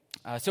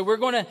So we're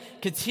going to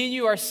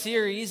continue our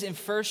series in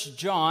 1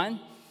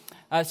 John.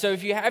 So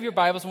if you have your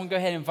Bibles, I'm going to go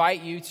ahead and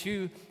invite you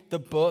to the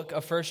book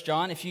of 1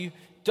 John. If you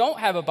don't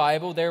have a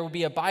Bible, there will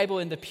be a Bible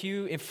in the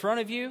pew in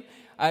front of you.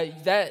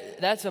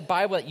 That's a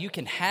Bible that you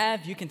can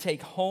have, you can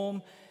take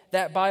home.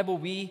 That Bible,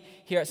 we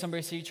here at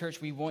Sunbury City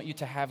Church, we want you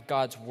to have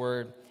God's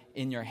Word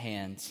in your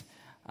hands.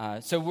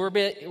 So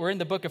we're in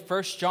the book of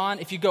 1 John.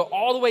 If you go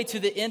all the way to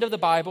the end of the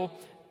Bible,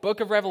 book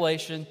of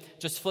Revelation,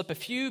 just flip a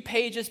few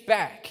pages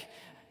back,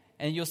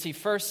 and you'll see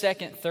 1st,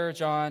 2nd, 3rd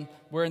John.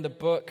 We're in the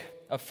book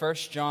of 1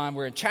 John.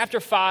 We're in chapter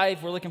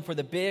 5. We're looking for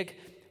the big,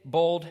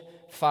 bold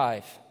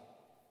 5.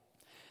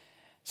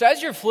 So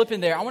as you're flipping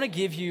there, I want to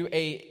give you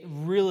a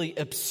really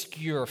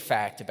obscure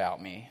fact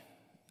about me.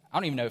 I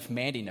don't even know if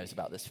Mandy knows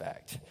about this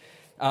fact.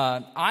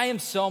 I am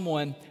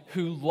someone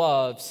who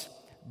loves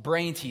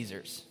brain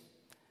teasers.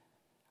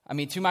 I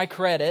mean, to my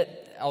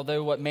credit,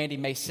 although what Mandy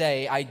may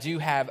say, I do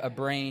have a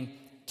brain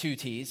to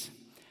tease.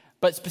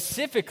 But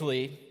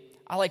specifically,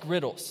 I like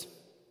riddles.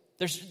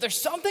 There's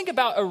something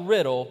about a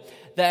riddle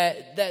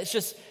that's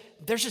just,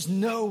 there's just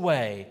no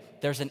way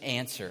there's an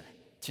answer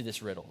to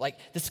this riddle. Like,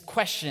 this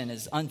question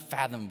is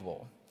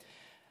unfathomable.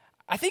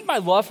 I think my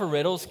love for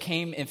riddles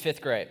came in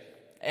 5th grade.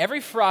 Every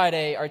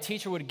Friday, our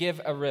teacher would give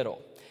a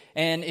riddle.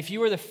 And if you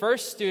were the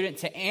first student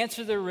to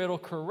answer the riddle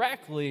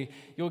correctly,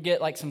 you'll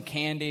get like some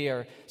candy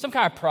or some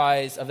kind of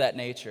prize of that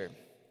nature.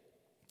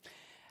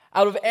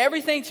 Out of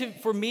everything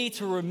for me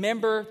to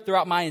remember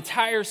throughout my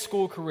entire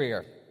school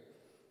career,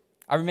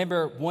 I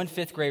remember one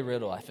 5th grade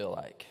riddle, I feel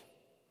like.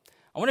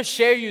 I want to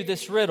share you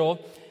this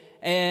riddle,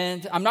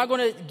 and I'm not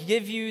going to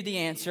give you the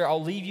answer.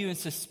 I'll leave you in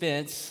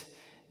suspense.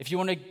 If you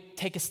want to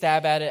take a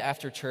stab at it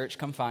after church,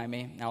 come find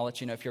me, and I'll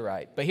let you know if you're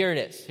right. But here it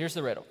is. Here's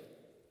the riddle.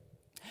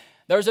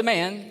 There was a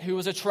man who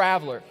was a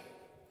traveler.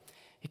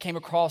 He came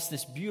across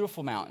this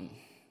beautiful mountain,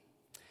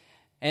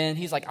 and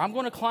he's like, I'm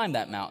going to climb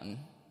that mountain.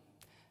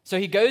 So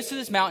he goes to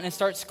this mountain and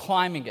starts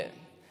climbing it.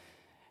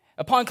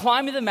 Upon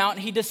climbing the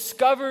mountain, he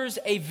discovers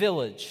a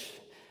village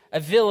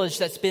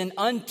that's been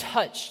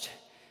untouched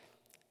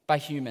by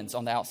humans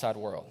on the outside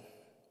world.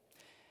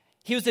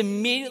 He was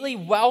immediately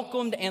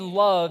welcomed and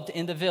loved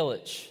in the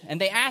village.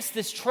 And they asked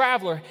this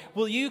traveler,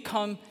 will you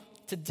come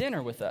to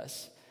dinner with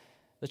us?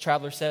 The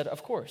traveler said,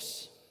 of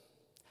course.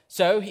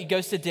 So he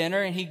goes to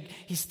dinner and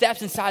he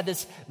steps inside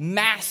this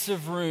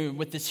massive room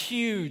with this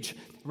huge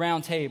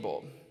round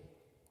table.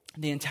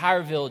 The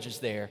entire village is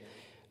there,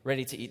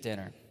 ready to eat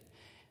dinner.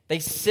 They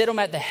sit him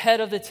at the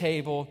head of the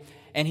table,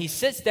 and he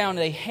sits down and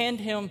they hand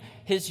him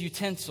his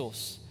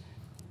utensils.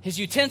 His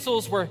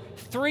utensils were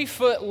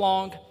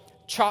 3-foot-long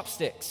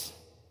chopsticks.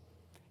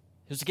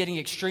 He was getting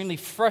extremely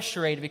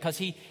frustrated because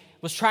he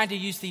was trying to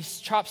use these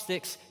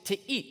chopsticks to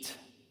eat,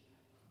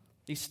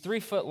 these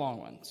 3-foot-long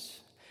ones,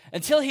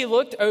 until he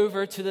looked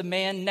over to the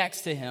man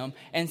next to him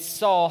and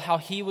saw how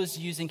he was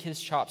using his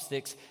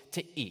chopsticks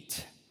to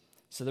eat.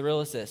 So the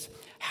riddle is this: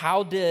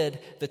 how did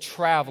the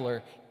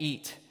traveler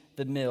eat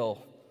the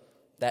meal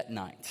that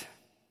night?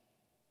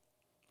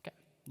 Okay,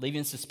 leave you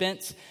in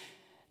suspense.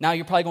 Now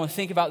you're probably going to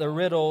think about the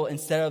riddle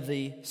instead of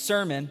the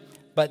sermon,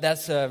 but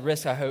that's a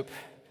risk I hope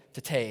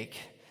to take,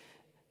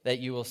 that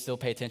you will still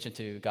pay attention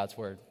to God's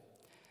word.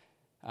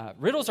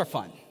 Riddles are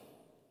fun.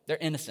 They're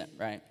innocent,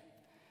 right?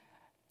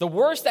 The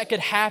worst that could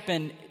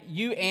happen,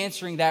 you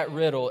answering that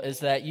riddle,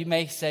 is that you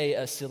may say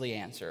a silly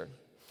answer.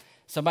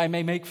 Somebody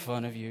may make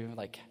fun of you,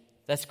 like,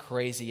 that's a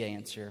crazy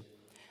answer.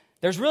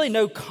 There's really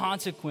no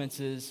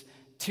consequences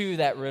to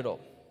that riddle.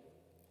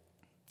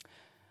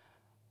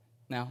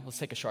 Now, let's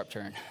take a sharp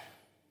turn.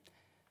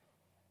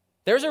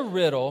 There's a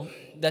riddle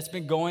that's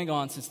been going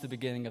on since the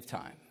beginning of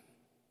time.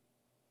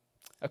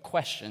 A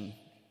question.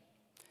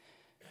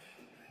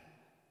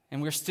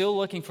 And we're still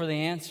looking for the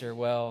answer.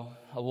 Well,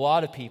 a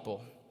lot of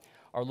people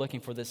are looking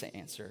for this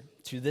answer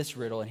to this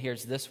riddle, and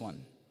here's this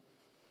one.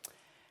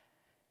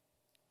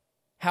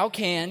 How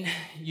can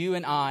you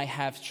and I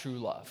have true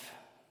love?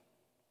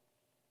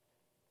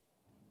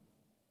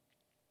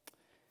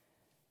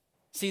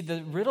 See,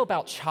 the riddle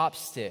about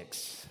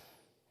chopsticks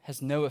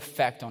has no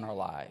effect on our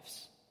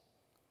lives.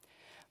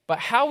 But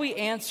how we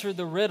answer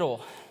the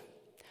riddle,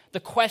 the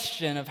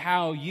question of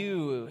how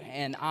you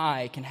and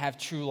I can have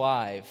true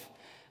love,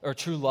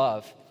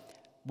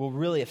 will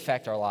really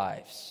affect our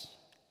lives.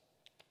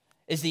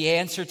 Is the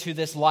answer to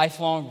this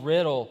lifelong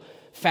riddle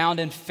found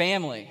in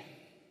family,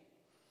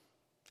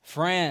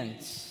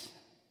 friends,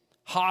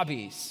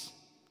 hobbies,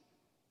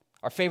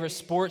 our favorite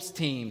sports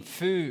team,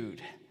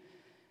 food?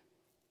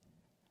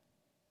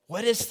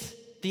 What is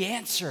the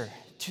answer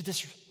to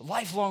this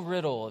lifelong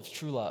riddle of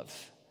true love?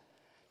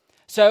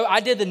 So I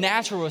did the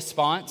natural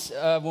response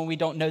when we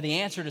don't know the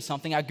answer to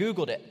something. I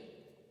Googled it.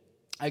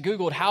 I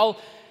Googled how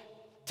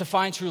to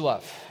find true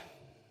love.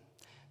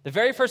 The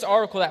very first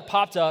article that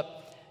popped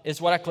up is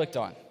what I clicked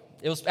on.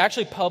 It was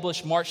actually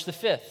published March the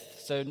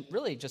 5th, so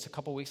really just a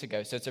couple weeks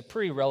ago. So it's a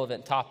pretty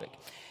relevant topic.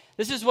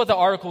 This is what the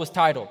article was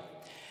titled: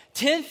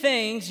 10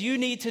 Things You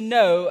Need to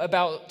Know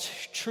About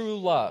True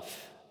Love.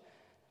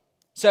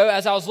 So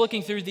as I was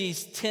looking through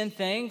these 10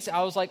 things,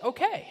 I was like,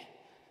 okay,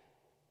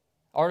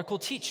 article,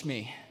 teach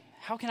me.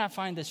 How can I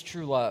find this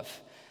true love?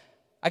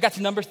 I got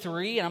to number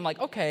 3, and I'm like,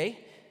 okay.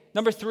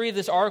 Number 3 of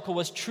this article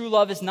was true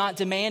love is not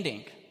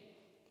demanding.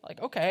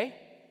 Like, okay,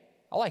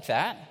 I like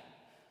that.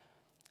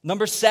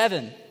 Number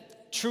 7,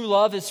 true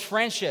love is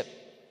friendship.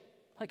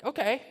 Like,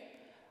 okay,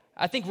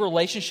 I think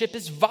relationship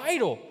is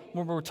vital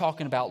when we're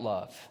talking about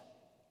love.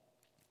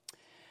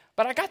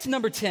 But I got to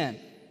number 10,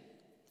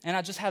 and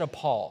I just had a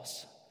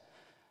pause.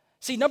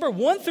 See, number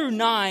 1 through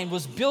 9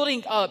 was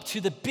building up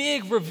to the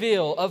big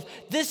reveal of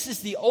this is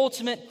the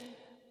ultimate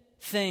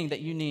thing that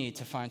you need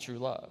to find true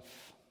love.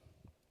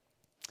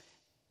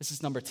 This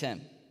is number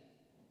 10.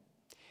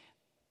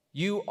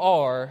 You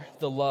are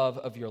the love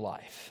of your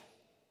life.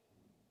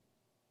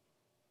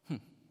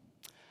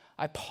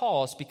 I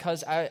paused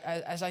because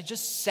as I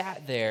just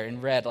sat there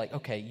and read, like,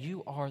 okay,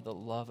 you are the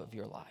love of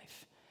your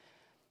life.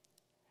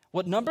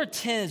 What number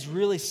 10 is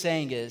really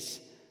saying is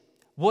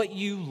what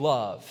you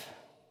love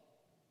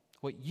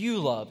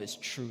is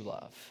true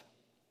love.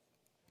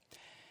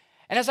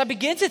 And as I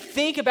began to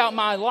think about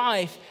my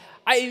life,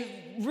 I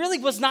really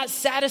was not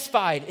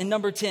satisfied in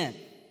number 10.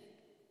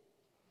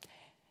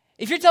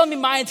 If you're telling me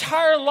my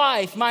entire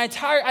life, my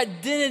entire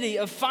identity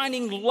of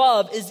finding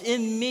love is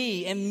in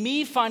me and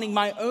me finding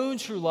my own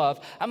true love,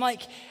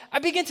 I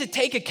begin to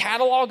take a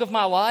catalog of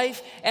my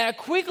life, and I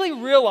quickly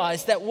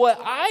realized that what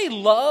I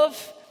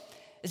love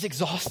is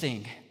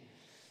exhausting.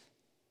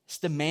 It's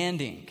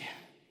demanding.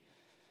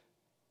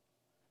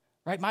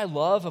 Right? My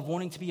love of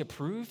wanting to be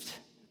approved,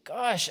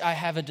 gosh, I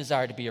have a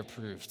desire to be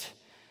approved.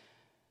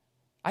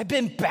 I've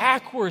been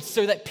backwards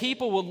so that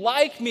people will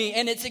like me,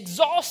 and it's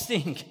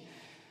exhausting.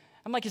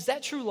 I'm like, is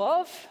that true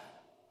love?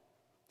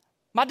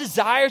 My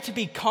desire to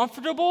be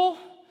comfortable?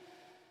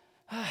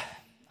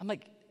 I'm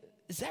like,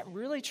 is that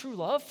really true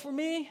love for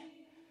me?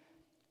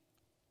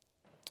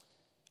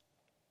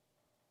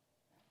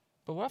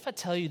 But what if I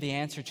tell you the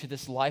answer to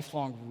this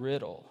lifelong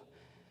riddle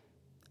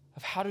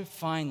of how to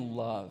find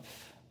love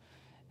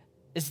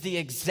is the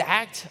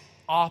exact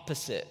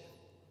opposite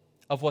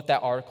of what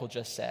that article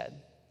just said?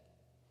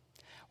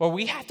 Well,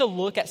 we have to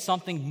look at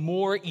something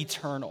more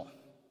eternal.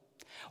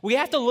 We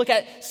have to look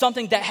at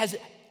something that has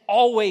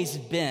always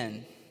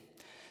been.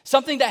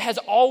 Something that has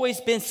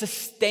always been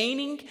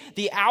sustaining,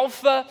 the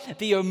Alpha,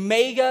 the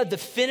Omega, the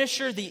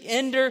finisher, the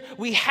ender.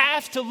 We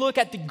have to look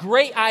at the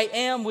great I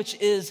am, which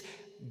is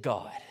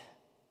God.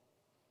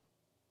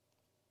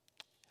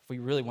 If we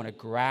really want to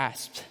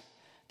grasp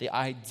the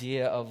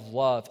idea of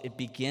love, it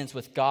begins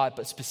with God,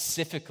 but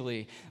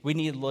specifically, we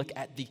need to look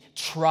at the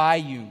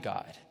triune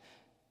God,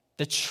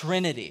 the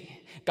Trinity,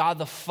 God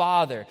the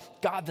Father,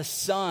 God the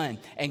Son,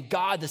 and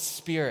God the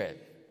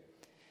Spirit.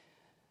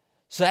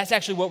 So that's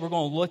actually what we're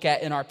going to look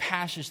at in our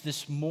passage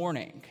this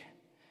morning.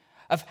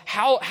 Of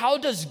how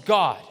does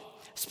God,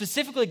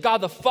 specifically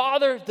God the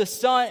Father, the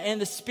Son, and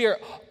the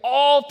Spirit,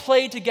 all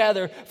play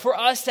together for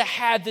us to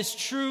have this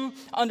true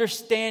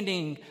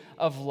understanding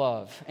of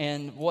love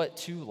and what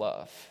to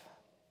love.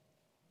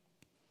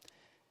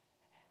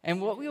 And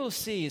what we will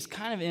see is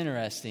kind of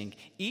interesting.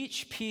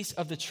 Each piece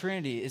of the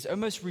Trinity is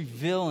almost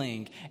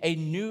revealing a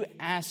new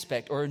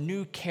aspect or a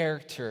new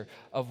character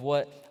of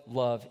what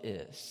love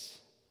is.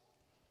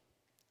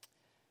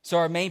 So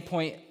our main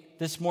point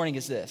this morning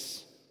is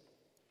this.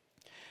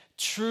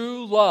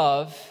 True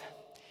love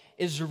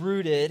is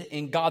rooted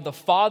in God the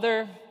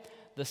Father,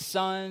 the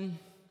Son,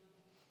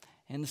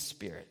 and the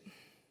Spirit.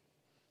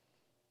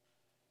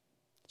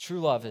 True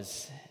love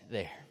is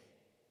there.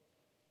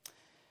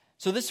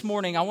 So this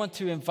morning, I want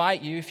to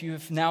invite you, if you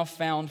have now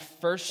found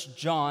 1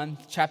 John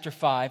chapter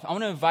 5, I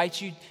want to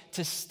invite you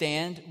to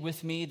stand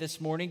with me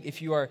this morning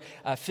if you are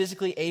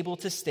physically able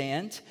to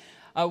stand.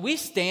 We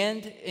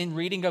stand in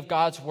reading of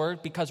God's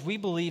word because we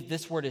believe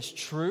this word is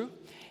true.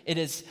 It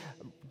is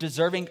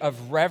deserving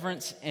of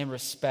reverence and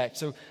respect.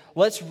 So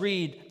let's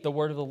read the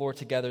word of the Lord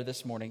together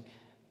this morning.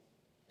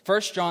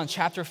 1 John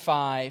chapter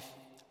 5,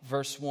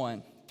 verse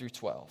 1 through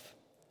 12.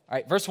 All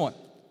right, verse 1.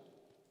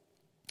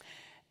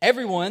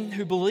 Everyone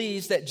who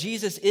believes that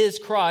Jesus is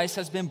Christ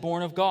has been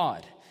born of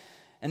God,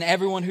 and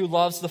everyone who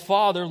loves the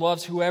Father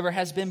loves whoever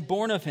has been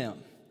born of him.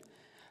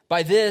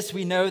 By this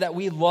we know that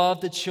we love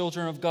the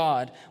children of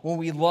God, when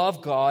we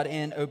love God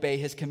and obey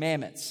his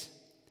commandments.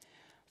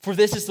 For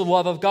this is the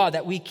love of God,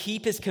 that we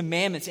keep his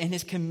commandments, and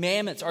his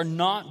commandments are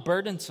not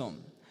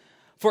burdensome.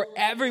 For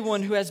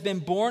everyone who has been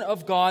born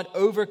of God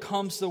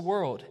overcomes the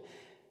world,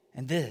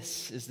 and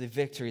this is the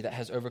victory that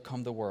has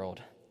overcome the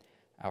world,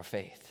 our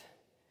faith.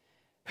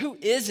 Who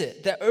is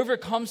it that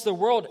overcomes the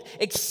world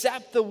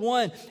except the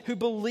one who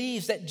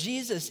believes that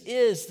Jesus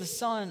is the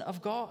Son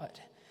of God?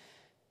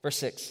 Verse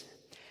 6.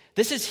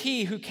 This is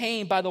he who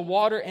came by the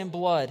water and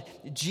blood,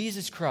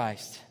 Jesus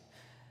Christ.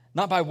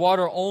 Not by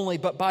water only,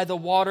 but by the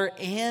water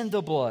and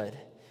the blood.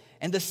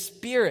 And the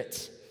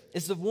Spirit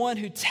is the one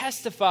who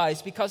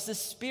testifies, because the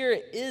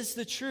Spirit is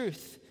the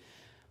truth.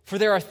 For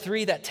there are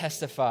three that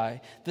testify,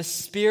 the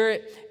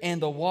Spirit and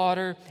the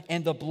water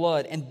and the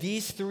blood. And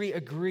these three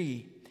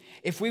agree.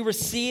 If we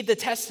receive the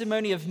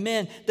testimony of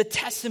men, the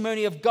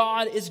testimony of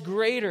God is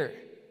greater.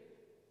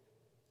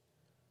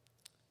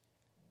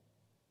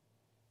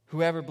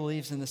 Whoever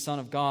believes in the Son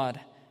of God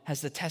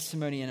has the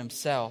testimony in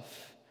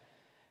himself.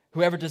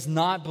 Whoever does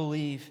not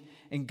believe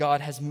in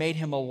God has made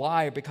him a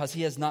liar, because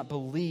he has not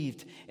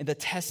believed in the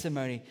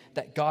testimony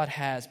that God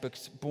has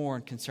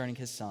borne concerning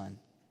his Son.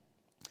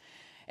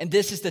 And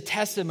this is the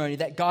testimony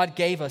that God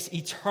gave us,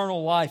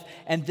 eternal life,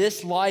 and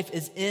this life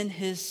is in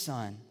his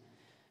Son.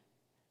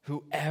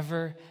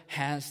 Whoever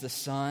has the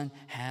Son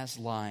has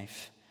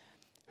life.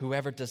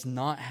 Whoever does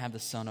not have the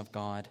Son of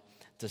God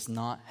does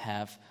not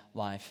have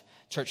life.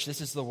 Church,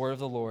 this is the word of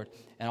the Lord,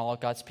 and all of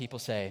God's people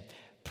say,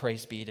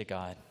 praise be to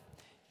God.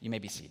 You may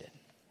be seated.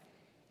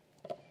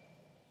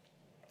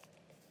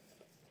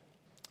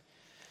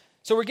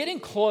 So we're getting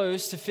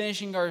close to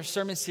finishing our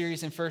sermon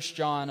series in 1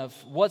 John of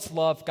what's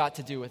love got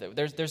to do with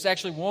it. There's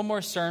actually one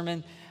more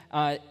sermon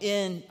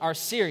in our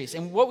series.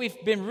 And what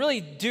we've been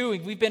really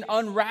doing, we've been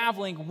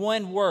unraveling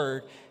one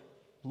word,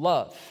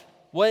 love.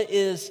 What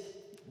is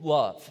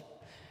love?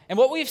 And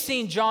what we've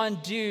seen John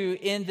do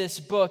in this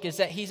book is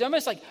that he's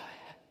almost like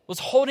was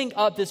holding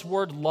up this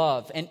word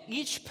love, and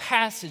each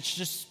passage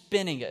just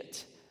spinning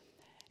it.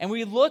 And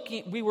we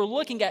were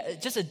looking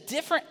at just a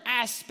different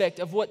aspect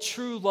of what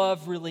true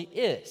love really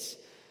is.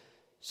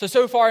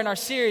 So far in our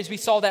series, we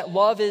saw that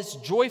love is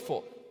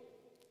joyful.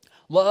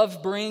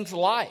 Love brings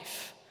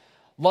life.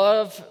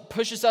 Love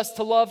pushes us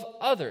to love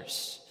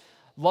others.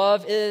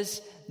 Love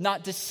is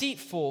not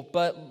deceitful,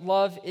 but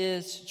love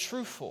is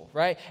truthful,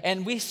 right?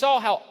 And we saw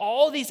how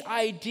all these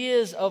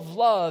ideas of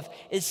love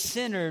is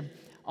centered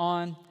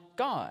on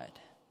God.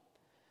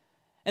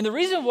 And the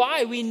reason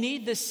why we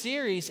need this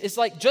series is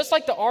just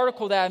like the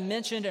article that I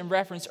mentioned and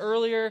referenced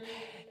earlier,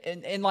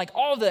 and like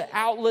all the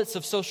outlets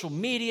of social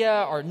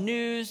media or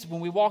news, when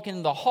we walk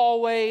in the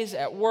hallways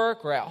at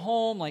work or at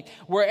home, like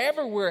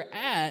wherever we're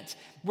at,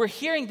 we're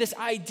hearing this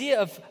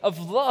idea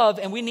of love,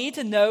 and we need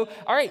to know,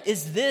 all right,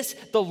 is this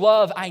the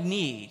love I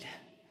need?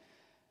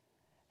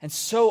 And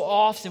so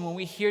often when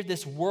we hear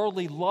this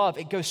worldly love,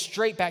 it goes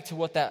straight back to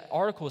what that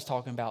article was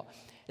talking about.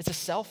 It's a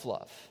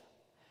self-love.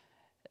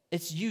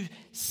 It's you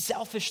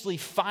selfishly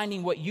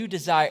finding what you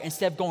desire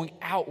instead of going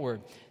outward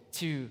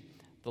to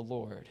the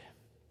Lord.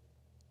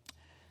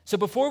 So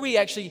before we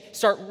actually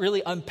start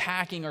really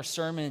unpacking our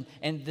sermon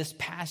and this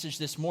passage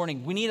this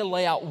morning, we need to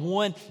lay out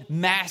one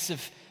massive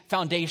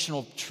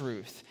foundational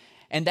truth.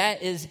 And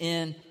that is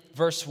in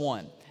verse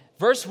 1.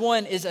 Verse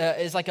 1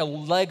 is like a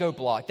Lego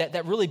block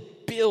that really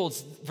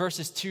builds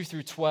verses 2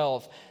 through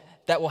 12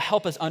 that will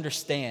help us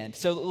understand.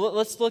 So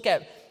let's look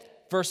at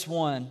verse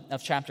 1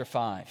 of chapter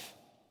 5.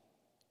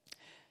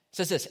 It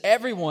says this: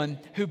 everyone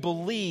who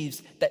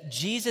believes that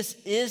Jesus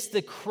is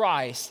the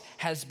Christ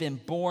has been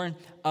born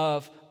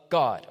of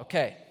God.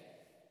 Okay.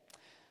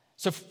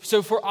 So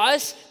for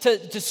us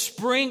to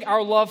spring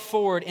our love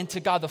forward into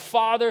God the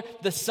Father,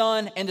 the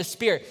Son, and the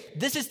Spirit,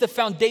 this is the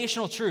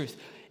foundational truth.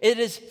 It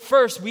is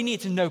first, we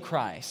need to know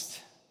Christ.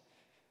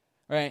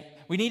 Right?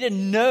 We need to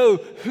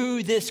know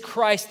who this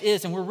Christ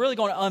is, and we're really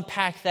going to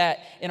unpack that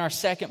in our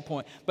second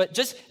point. But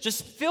just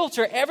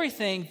filter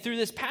everything through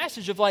this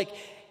passage of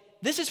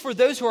this is for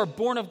those who are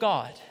born of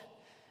God.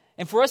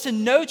 And for us to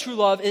know true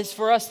love is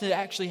for us to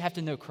actually have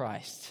to know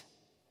Christ.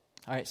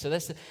 All right, so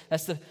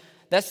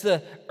that's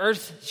the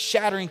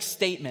earth-shattering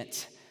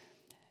statement,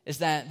 is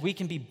that we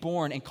can be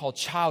born and called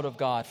child of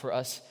God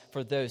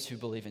for those who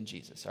believe in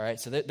Jesus. All right,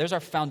 so there's our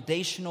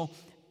foundational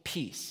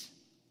piece.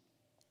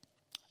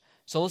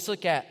 So let's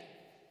look at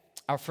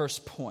our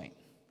first point,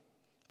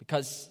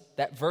 because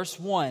that verse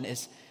 1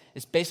 is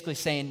basically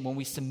saying when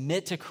we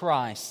submit to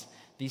Christ,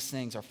 these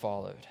things are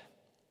followed.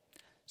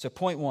 So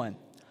point 1,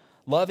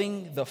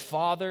 loving the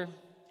Father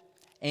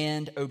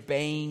and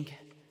obeying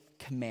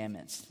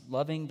commandments.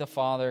 Loving the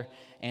Father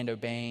and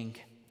obeying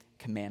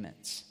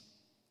commandments.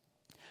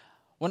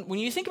 When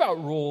you think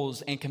about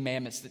rules and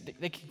commandments,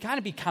 they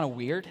can be kind of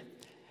weird,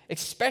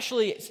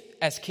 especially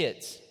as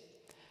kids.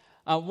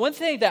 One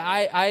thing that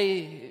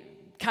I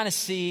kind of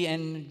see,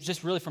 and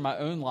just really from my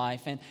own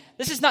life, and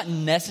this is not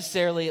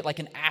necessarily like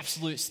an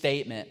absolute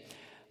statement,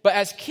 but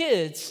as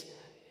kids,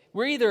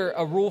 we're either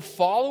a rule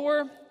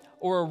follower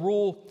or a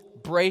rule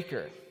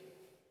breaker,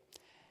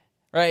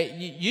 right?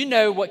 You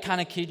know what kind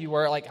of kid you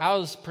were. I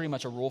was pretty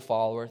much a rule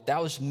follower.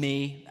 That was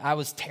me. I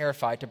was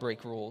terrified to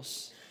break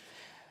rules.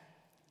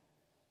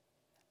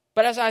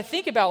 But as I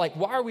think about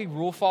why are we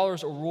rule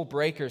followers or rule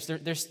breakers,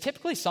 there's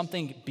typically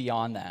something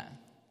beyond that.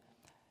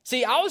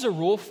 See, I was a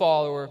rule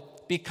follower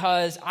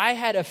because I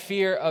had a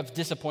fear of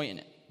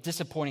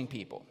disappointing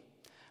people,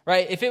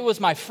 right? If it was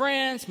my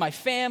friends, my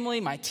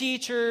family, my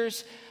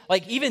teachers,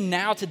 even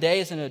now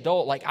today as an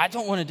adult, I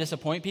don't want to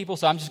disappoint people,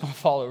 so I'm just going to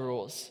follow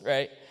rules,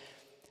 right?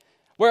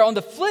 Where on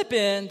the flip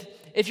end,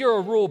 if you're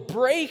a rule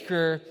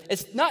breaker,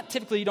 it's not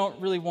typically you don't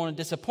really want to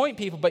disappoint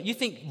people, but you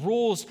think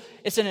rules,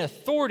 it's an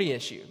authority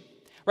issue,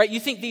 right? You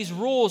think these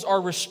rules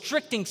are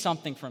restricting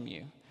something from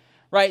you,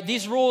 right?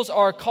 These rules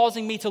are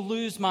causing me to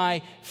lose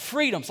my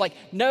freedoms.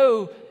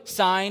 No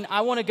sign,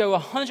 I want to go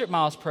 100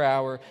 miles per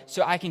hour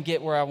so I can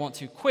get where I want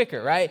to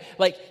quicker, right?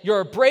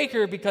 You're a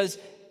breaker because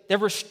they're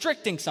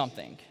restricting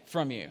something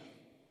from you,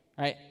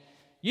 right?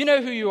 You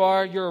know who you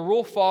are. You're a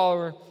rule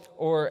follower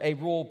or a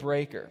rule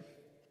breaker.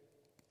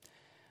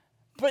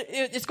 But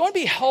it's going to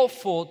be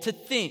helpful to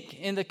think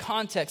in the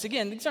context.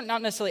 Again, these are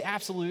not necessarily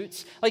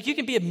absolutes. Like, you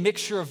can be a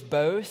mixture of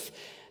both,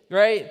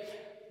 right?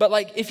 But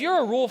like, if you're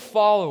a rule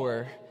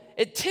follower,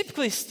 it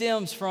typically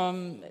stems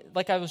from,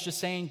 like I was just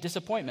saying,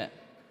 disappointment.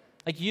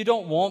 Like, you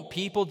don't want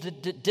people to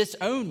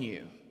disown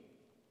you,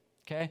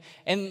 okay?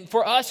 And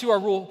for us who are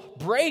rule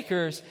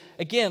breakers,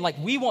 again, like,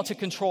 we want to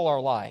control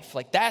our life.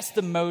 Like, that's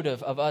the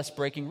motive of us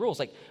breaking rules.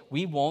 Like,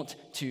 we want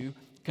to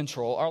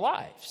control our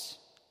lives.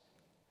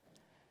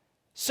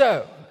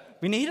 So,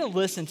 we need to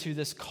listen to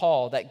this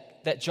call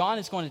that John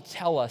is going to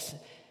tell us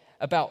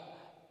about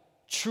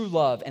true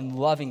love and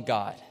loving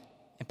God.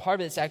 And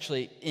part of it's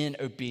actually in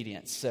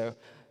obedience. So,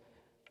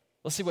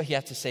 let's see what he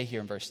has to say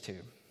here in verse 2.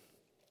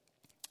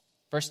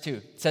 Verse 2,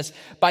 it says,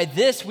 "By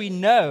this we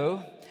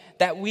know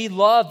that we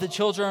love the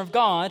children of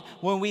God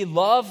when we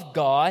love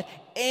God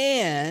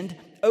and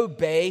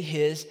obey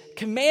his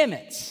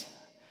commandments."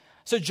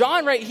 So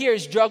John right here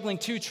is juggling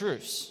two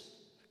truths.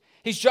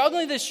 He's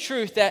juggling this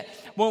truth that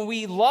when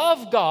we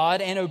love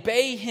God and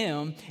obey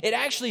him, it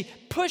actually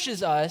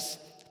pushes us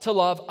to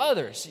love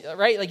others,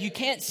 right? Like, you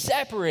can't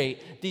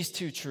separate these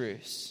two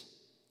truths.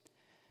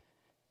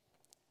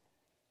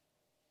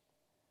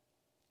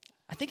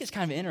 I think it's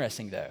kind of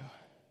interesting, though.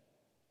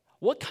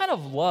 What kind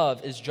of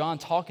love is John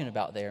talking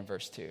about there in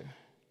verse 2?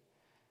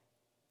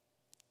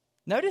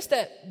 Notice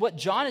that what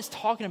John is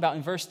talking about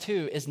in verse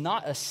 2 is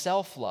not a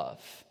self-love,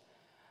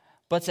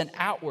 but it's an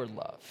outward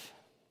love.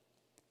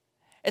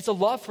 It's a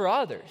love for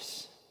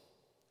others.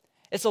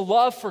 It's a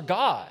love for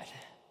God,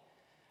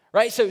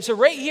 right? So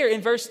right here in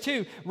verse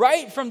 2,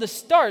 right from the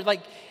start,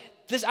 like,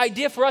 this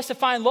idea for us to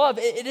find love,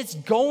 it's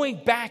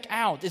going back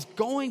out. It's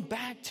going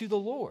back to the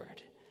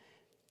Lord.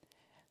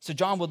 So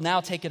John will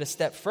now take it a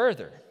step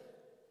further.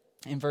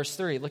 In verse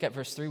 3, look at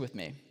verse 3 with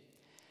me. It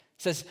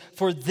says,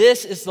 "For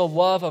this is the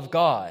love of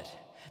God,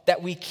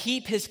 that we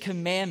keep his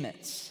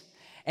commandments,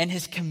 and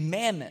his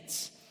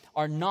commandments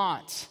are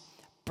not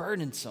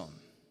burdensome."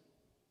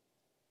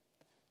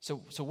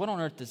 So what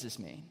on earth does this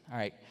mean? All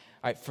right,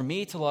 for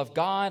me to love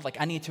God, like,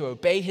 I need to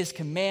obey his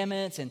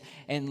commandments,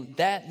 and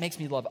that makes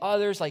me love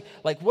others. Like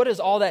what does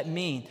all that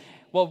mean?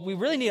 Well, we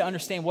really need to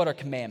understand what are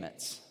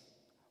commandments.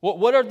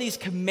 What are these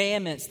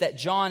commandments that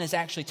John is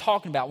actually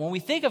talking about? When we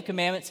think of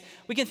commandments,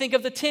 we can think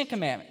of the 10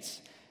 Commandments,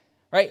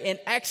 right? In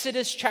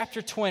Exodus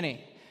chapter 20,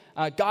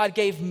 God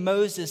gave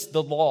Moses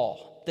the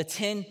law, the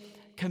 10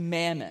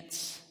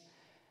 Commandments.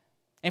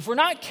 And if we're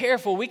not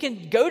careful, we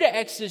can go to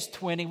Exodus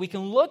 20, we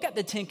can look at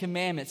the 10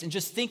 Commandments and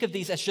just think of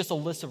these as just a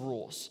list of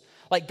rules.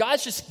 Like,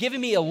 God's just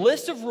giving me a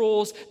list of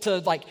rules to,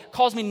 like,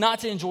 cause me not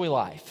to enjoy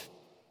life.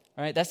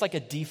 All right, that's like a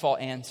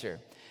default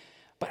answer.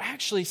 But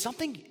actually,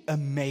 something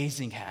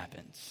amazing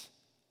happens.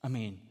 I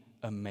mean,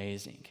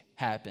 amazing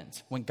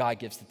happens when God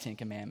gives the 10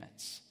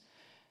 Commandments.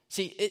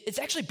 See, it's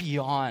actually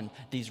beyond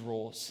these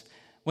rules.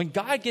 When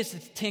God gives the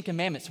 10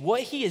 Commandments,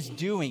 what he is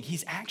doing,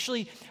 he's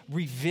actually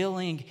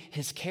revealing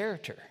his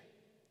character.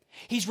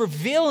 He's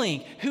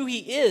revealing who he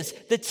is.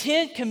 The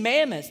 10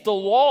 Commandments, the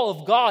law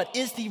of God,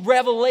 is the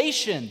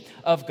revelation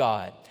of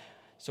God.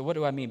 So what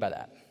do I mean by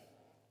that?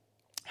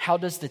 How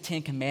does the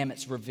 10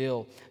 Commandments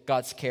reveal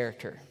God's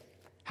character?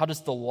 How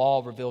does the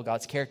law reveal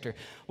God's character?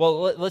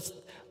 Well,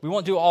 we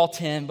won't do all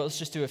 10, but let's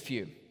just do a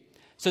few.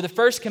 So the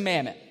first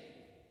commandment,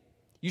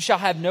 "You shall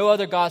have no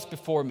other gods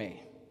before me."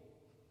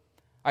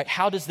 All right,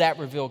 how does that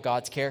reveal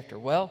God's character?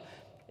 Well,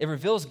 it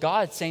reveals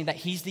God saying that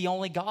he's the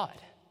only God.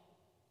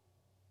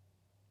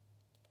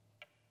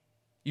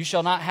 "You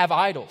shall not have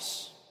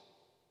idols."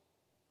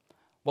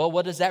 Well,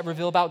 what does that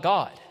reveal about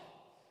God?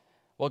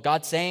 Well,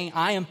 God's saying,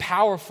 I am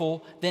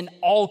powerful than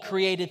all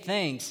created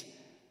things,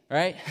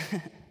 right?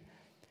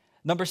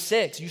 Number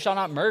 6, "You shall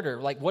not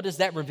murder." Like, what does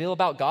that reveal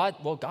about God?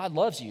 Well, God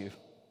loves you,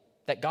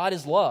 that God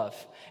is love.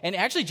 And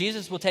actually,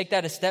 Jesus will take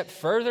that a step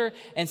further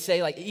and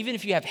say, like, even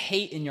if you have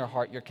hate in your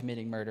heart, you're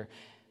committing murder,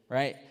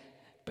 right?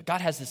 But God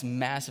has this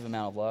massive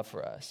amount of love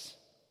for us.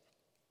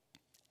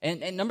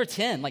 And number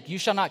 10, like, "You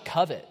shall not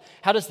covet."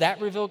 How does that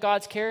reveal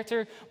God's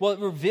character? Well, it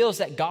reveals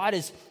that God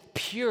is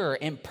pure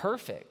and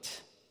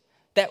perfect,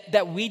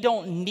 that we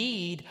don't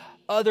need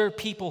other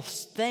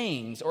people's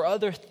things or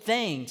other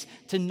things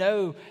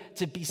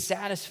to be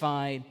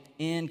satisfied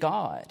in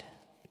God.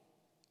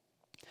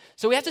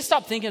 So we have to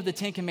stop thinking of the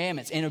 10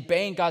 Commandments and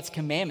obeying God's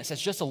commandments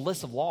as just a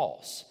list of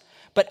laws.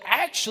 But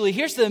actually,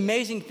 here's the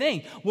amazing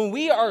thing. When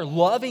we are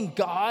loving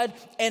God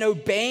and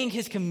obeying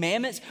his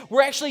commandments,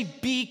 we're actually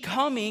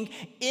becoming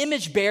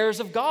image bearers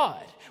of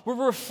God.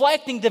 We're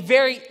reflecting the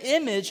very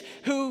image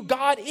who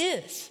God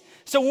is.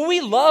 So when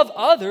we love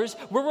others,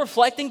 we're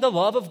reflecting the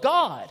love of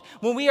God.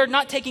 When we are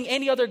not taking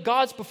any other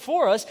gods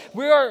before us,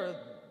 we are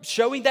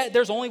showing that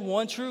there's only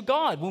one true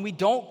God. When we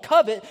don't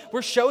covet,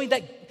 we're showing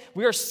that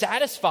we are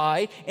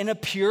satisfied in a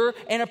pure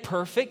and a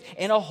perfect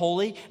and a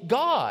holy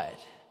God.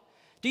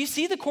 Do you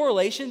see the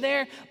correlation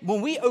there?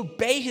 When we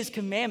obey his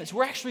commandments,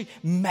 we're actually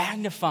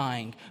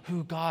magnifying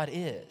who God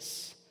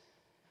is.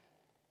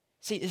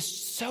 See, it's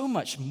so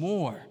much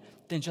more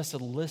than just a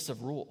list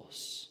of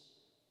rules.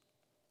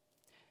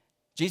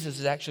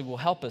 Jesus actually will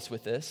help us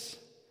with this.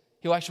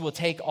 He actually will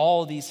take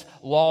all these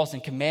laws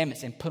and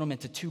commandments and put them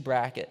into two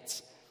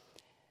brackets.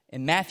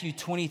 In Matthew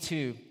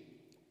 22,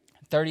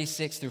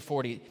 36 through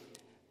 40,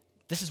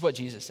 this is what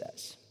Jesus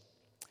says.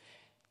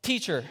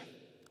 Teacher,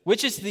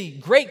 which is the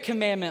great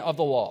commandment of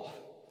the law?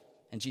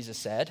 And Jesus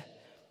said,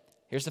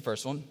 here's the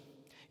first one.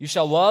 You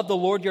shall love the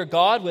Lord your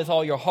God with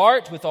all your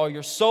heart, with all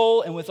your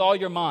soul, and with all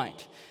your mind.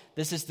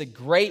 This is the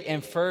great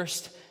and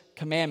first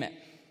commandment.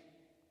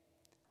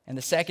 And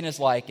the second is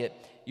like it.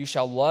 You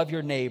shall love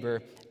your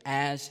neighbor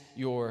as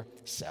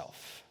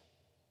yourself.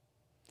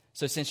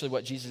 So essentially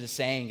what Jesus is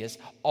saying is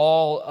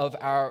all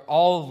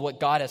of what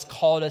God has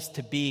called us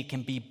to be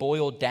can be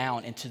boiled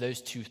down into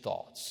those two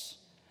thoughts.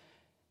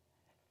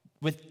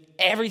 With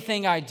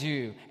everything I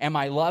do, am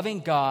I loving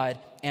God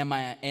am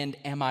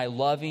I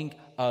loving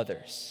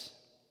others?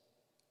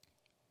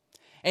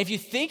 And if you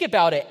think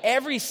about it,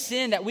 every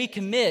sin that we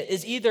commit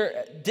is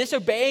either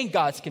disobeying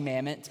God's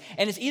commandments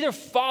and is either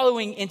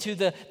following into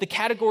the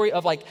category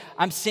of like,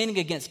 I'm sinning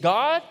against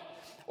God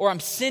or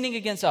I'm sinning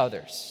against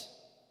others.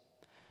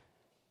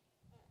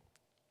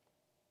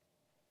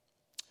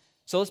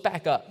 So let's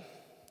back up.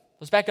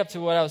 Let's back up to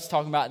what I was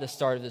talking about at the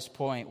start of this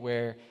point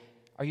where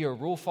are you a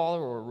rule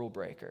follower or a rule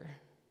breaker?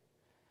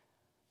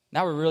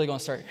 Now we're really going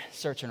to start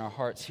searching our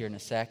hearts here in a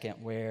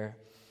second where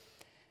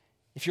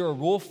if you're a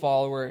rule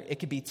follower, it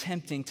could be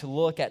tempting to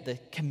look at the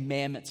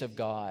commandments of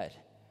God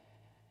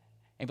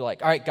and be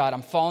like, all right, God,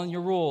 I'm following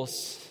your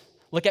rules.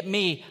 Look at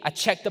me. I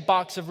checked the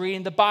box of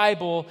reading the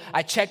Bible.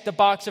 I checked the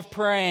box of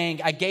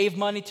praying. I gave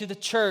money to the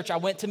church. I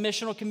went to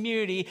missional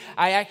community.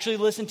 I actually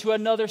listened to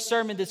another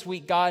sermon this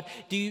week, God.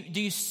 Do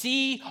you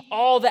see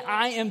all that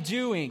I am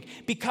doing?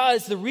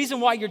 Because the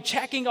reason why you're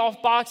checking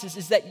off boxes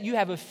is that you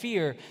have a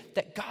fear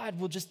that God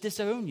will just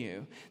disown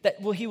you, that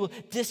he will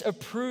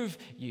disapprove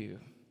you.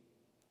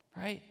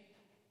 Right?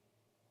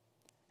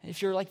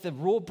 If you're like the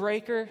rule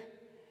breaker,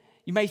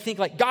 you may think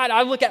like, God,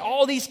 I look at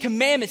all these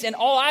commandments and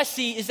all I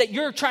see is that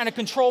you're trying to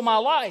control my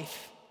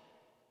life.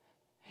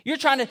 You're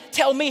trying to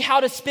tell me how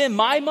to spend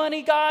my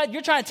money, God.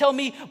 You're trying to tell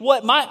me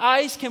what my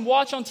eyes can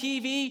watch on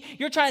TV.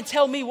 You're trying to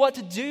tell me what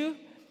to do.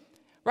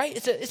 Right?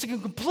 It's a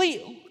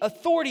complete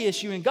authority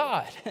issue in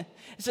God.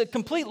 It's a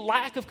complete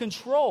lack of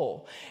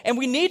control. And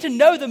we need to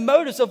know the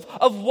motives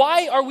of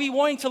why are we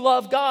wanting to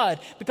love God?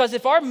 Because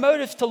if our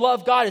motive to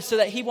love God is so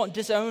that he won't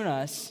disown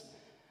us,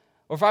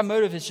 or if our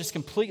motive is just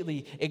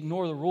completely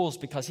ignore the rules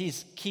because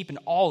he's keeping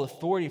all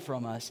authority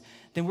from us,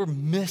 then we're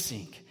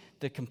missing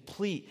the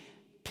complete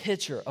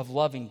picture of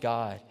loving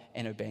God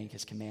and obeying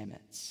his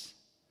commandments.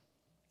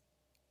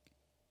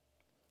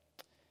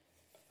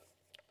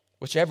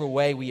 Whichever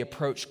way we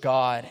approach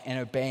God and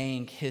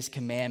obeying his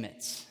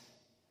commandments,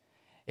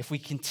 if we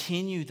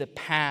continue the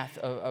path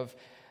of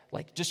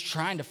like just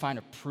trying to find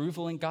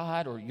approval in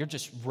God, or you're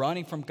just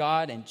running from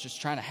God and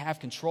just trying to have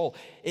control,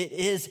 it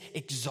is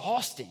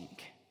exhausting.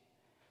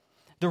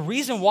 The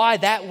reason why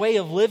that way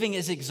of living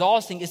is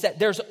exhausting is that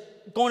there's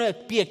going to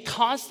be a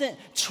constant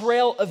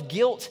trail of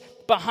guilt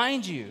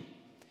behind you.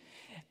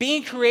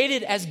 Being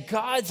created as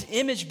God's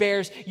image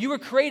bearers, you were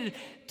created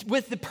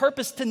with the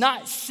purpose to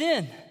not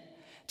sin,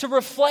 to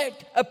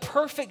reflect a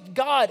perfect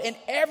God. And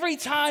every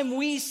time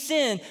we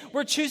sin,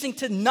 we're choosing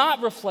to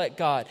not reflect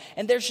God.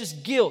 And there's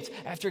just guilt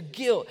after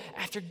guilt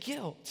after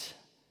guilt.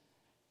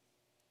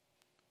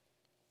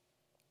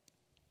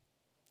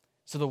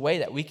 So the way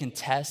that we can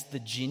test the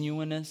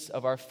genuineness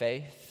of our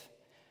faith,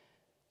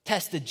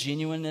 test the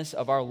genuineness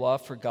of our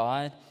love for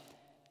God,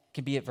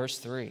 can be at verse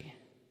 3. It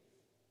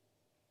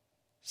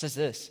says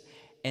this,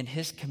 and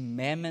his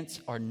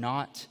commandments are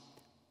not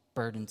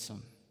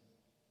burdensome.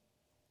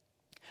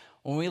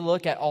 When we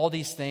look at all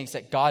these things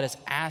that God has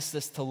asked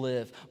us to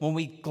live, when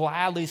we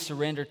gladly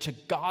surrender to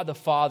God the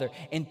Father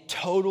in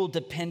total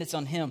dependence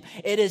on him,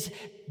 it is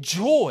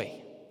joy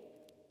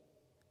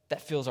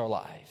that fills our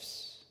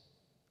lives,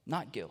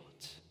 not guilt.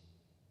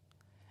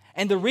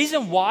 And the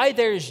reason why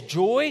there is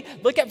joy,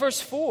 look at verse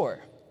 4.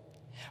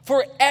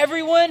 For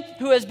everyone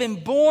who has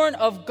been born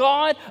of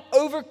God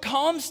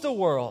overcomes the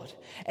world.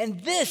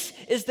 And this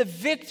is the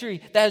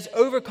victory that has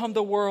overcome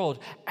the world,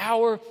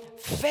 our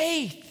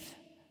faith.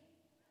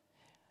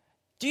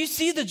 Do you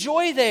see the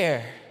joy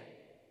there?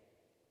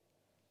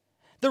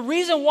 The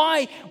reason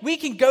why we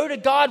can go to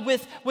God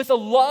with a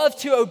love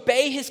to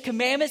obey his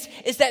commandments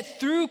is that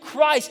through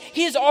Christ,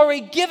 he has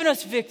already given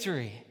us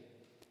victory.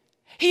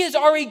 He has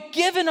already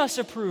given us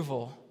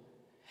approval.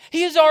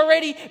 He has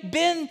already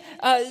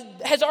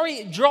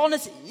drawn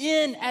us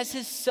in as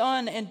his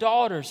son and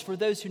daughters for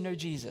those who know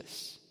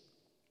Jesus.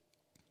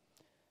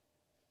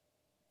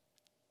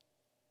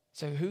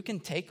 So who can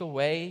take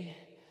away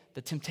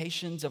the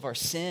temptations of our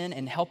sin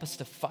and help us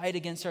to fight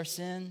against our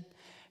sin?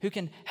 Who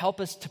can help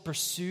us to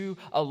pursue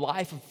a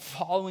life of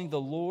following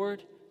the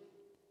Lord?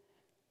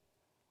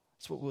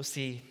 That's what we'll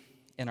see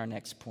in our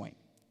next point.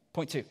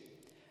 Point 2,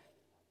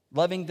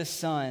 loving the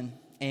Son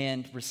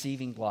and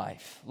receiving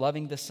life.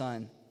 Loving the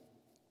Son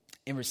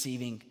and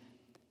receiving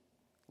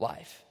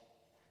life.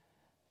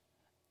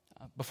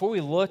 Before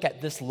we look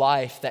at this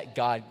life that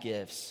God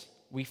gives,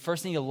 we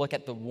first need to look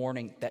at the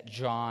warning that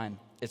John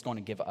is going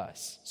to give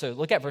us. So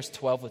look at verse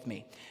 12 with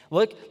me.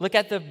 Look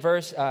at the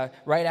verse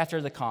right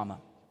after the comma.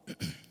 It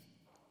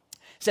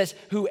says,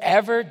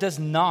 whoever does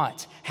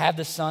not have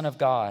the Son of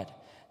God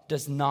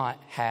does not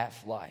have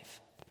life.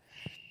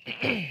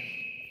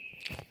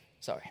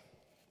 Sorry.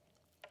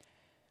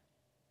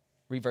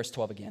 Read verse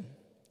 12 again.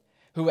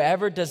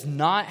 Whoever does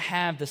not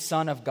have the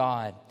Son of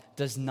God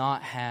does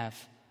not have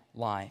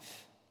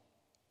life.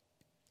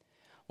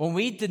 When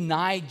we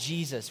deny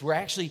Jesus, we're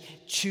actually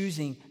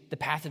choosing the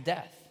path of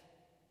death.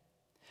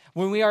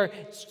 When we are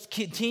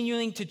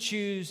continuing to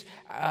choose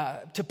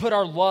to put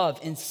our love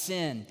in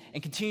sin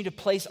and continue to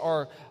place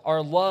our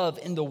love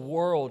in the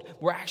world,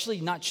 we're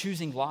actually not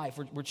choosing life.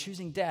 We're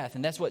choosing death.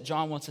 And that's what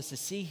John wants us to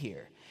see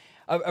here.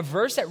 A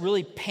verse that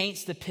really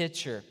paints the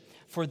picture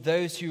for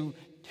those who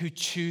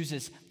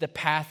chooses the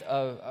path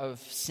of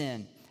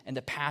sin and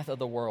the path of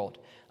the world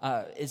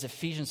is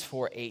Ephesians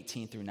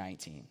 4:18 through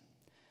 19.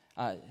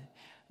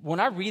 When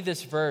I read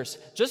this verse,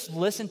 just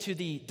listen to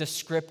the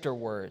descriptor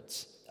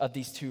words of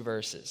these two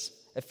verses.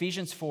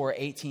 Ephesians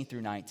 4:18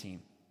 through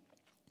 19.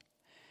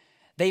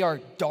 They are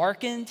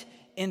darkened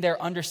in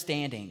their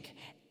understanding,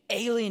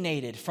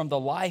 alienated from the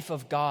life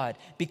of God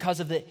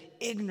because of the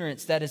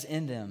ignorance that is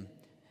in them.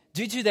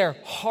 Due to their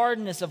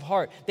hardness of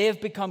heart, they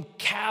have become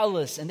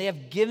callous and they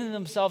have given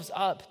themselves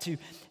up to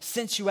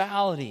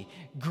sensuality,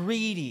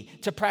 greedy,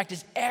 to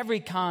practice every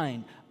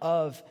kind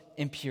of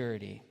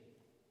impurity.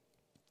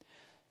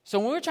 So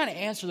when we're trying to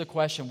answer the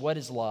question, what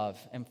is love,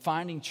 and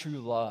finding true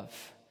love,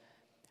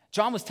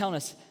 John was telling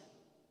us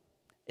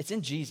it's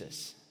in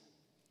Jesus.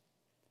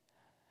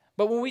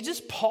 But when we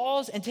just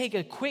pause and take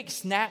a quick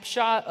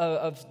snapshot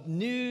of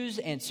news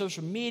and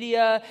social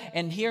media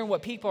and hearing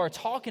what people are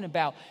talking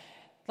about,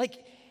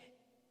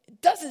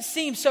 it doesn't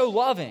seem so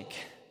loving.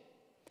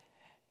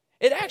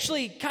 It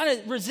actually kind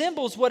of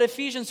resembles what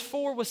Ephesians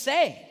 4 was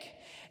saying.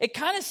 It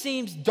kind of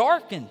seems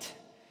darkened,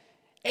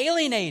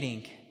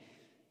 alienating,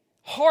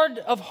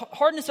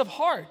 hardness of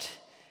heart,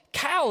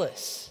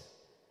 callous.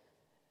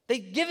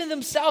 They've given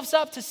themselves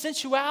up to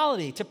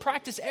sensuality, to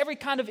practice every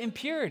kind of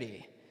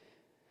impurity.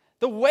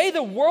 The way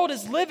the world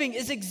is living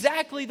is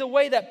exactly the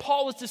way that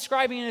Paul was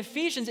describing in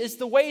Ephesians. It's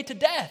the way to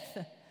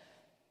death.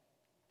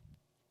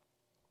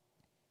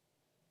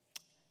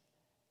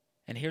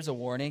 And here's a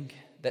warning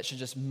that should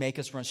just make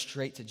us run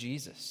straight to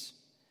Jesus.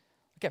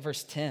 Look at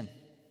verse 10.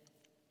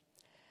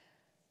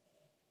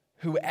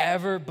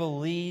 Whoever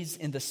believes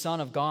in the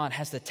Son of God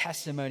has the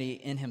testimony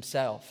in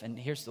himself. And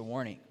here's the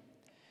warning.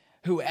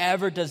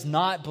 Whoever does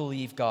not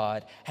believe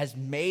God has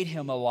made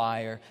him a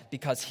liar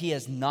because he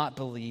has not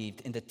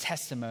believed in the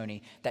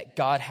testimony that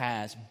God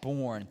has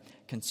borne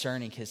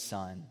concerning his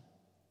Son.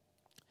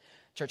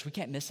 Church, we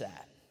can't miss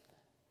that.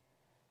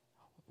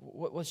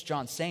 What's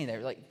John saying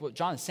there? What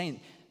John is saying,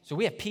 so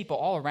we have people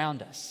all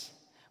around us.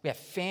 We have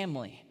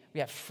family. We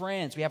have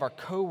friends, we have our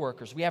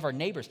coworkers, we have our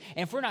neighbors.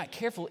 And if we're not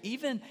careful,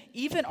 even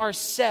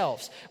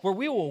ourselves, where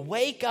we will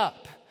wake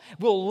up,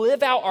 we'll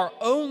live out our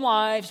own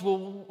lives,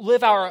 we'll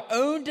live our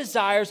own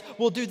desires,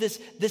 we'll do this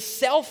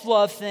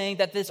self-love thing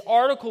that this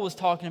article was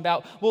talking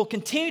about. We'll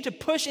continue to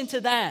push into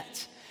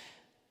that.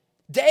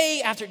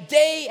 Day after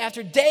day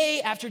after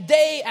day after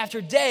day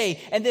after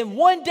day. And then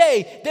one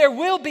day, there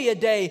will be a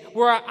day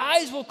where our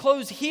eyes will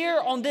close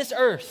here on this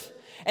earth.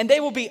 And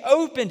they will be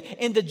opened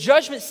in the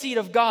judgment seat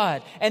of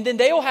God. And then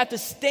they will have to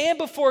stand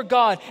before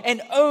God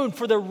and own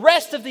for the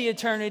rest of the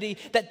eternity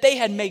that they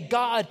had made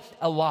God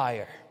a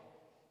liar.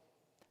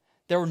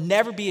 There will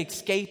never be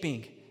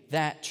escaping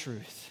that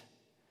truth.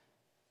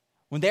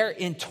 When they're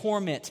in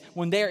torment,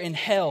 when they're in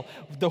hell,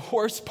 the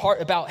worst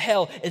part about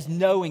hell is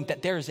knowing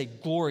that there is a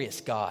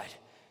glorious God.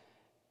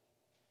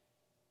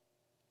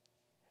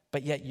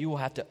 But yet you will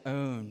have to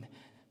own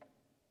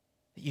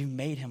that you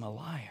made him a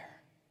liar.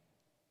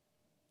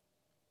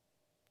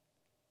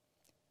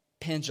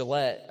 Penn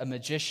Jillette, a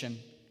magician,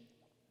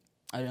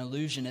 an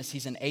illusionist,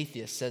 he's an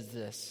atheist, says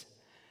this.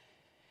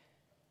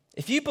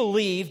 If you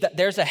believe that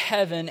there's a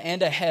heaven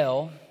and a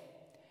hell,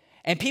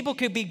 and people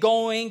could be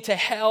going to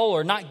hell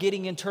or not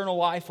getting eternal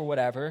life or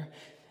whatever,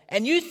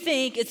 and you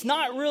think it's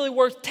not really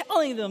worth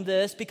telling them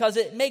this because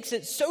it makes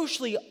it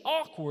socially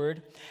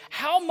awkward,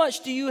 how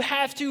much do you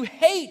have to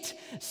hate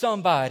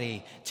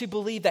somebody to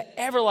believe that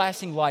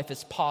everlasting life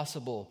is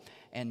possible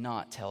and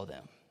not tell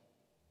them?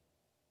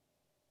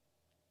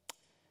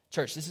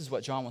 Church, this is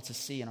what John wants to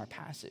see in our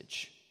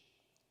passage.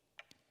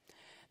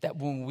 That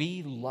when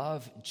we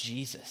love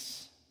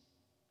Jesus,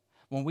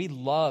 when we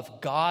love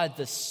God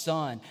the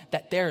Son,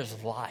 that there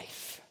is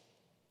life.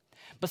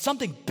 But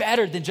something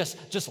better than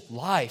just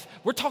life.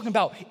 We're talking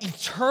about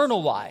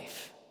eternal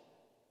life.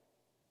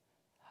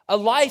 A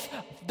life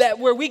that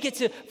where we get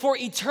to, for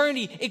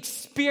eternity,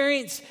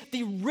 experience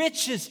the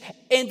riches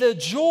and the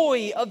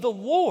joy of the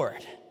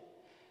Lord.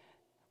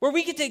 Where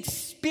we get to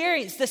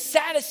experience the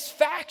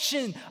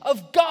satisfaction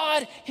of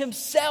God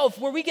himself.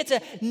 Where we get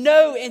to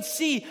know and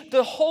see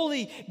the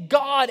holy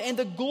God and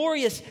the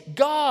glorious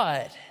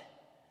God.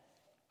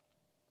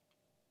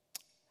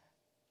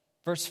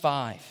 Verse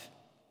 5.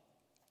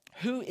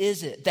 Who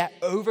is it that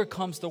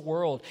overcomes the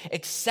world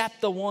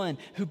except the one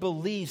who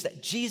believes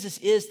that Jesus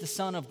is the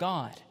Son of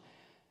God?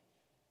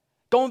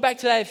 Going back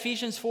to that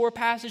Ephesians 4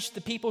 passage,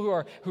 the people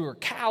who are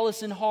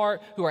callous in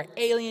heart, who are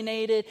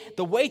alienated,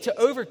 the way to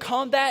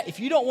overcome that, if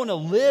you don't want to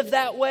live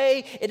that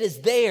way, it is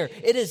there.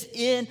 It is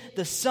in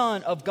the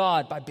Son of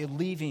God by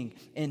believing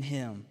in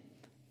him.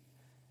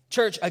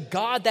 Church, a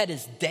God that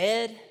is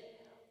dead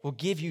will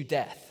give you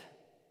death.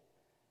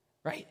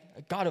 Right?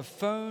 A God of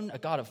phone, a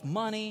God of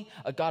money,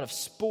 a God of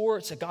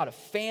sports, a God of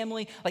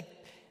family. Like,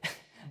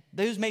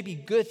 those may be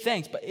good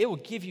things, but it will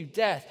give you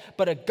death.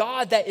 But a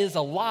God that is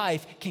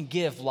alive can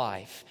give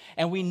life.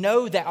 And we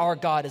know that our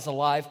God is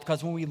alive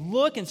because when we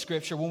look in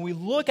Scripture, when we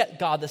look at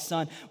God the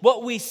Son,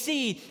 what we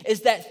see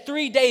is that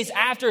 3 days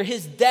after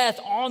his death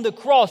on the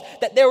cross,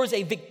 that there was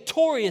a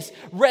victorious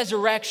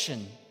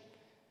resurrection.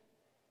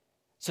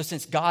 So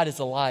since God is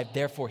alive,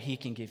 therefore he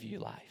can give you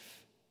life.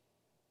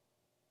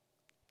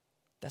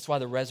 That's why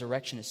the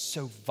resurrection is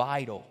so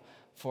vital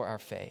for our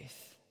faith.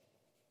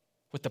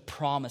 With the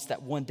promise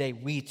that one day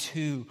we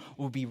too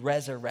will be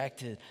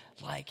resurrected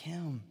like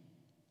him.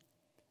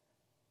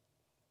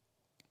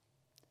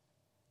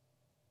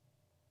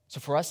 So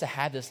for us to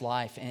have this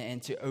life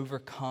and to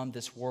overcome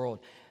this world,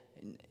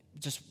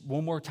 just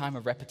one more time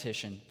of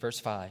repetition, verse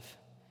 5.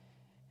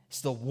 It's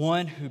the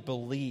one who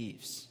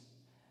believes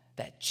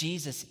that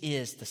Jesus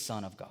is the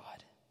Son of God.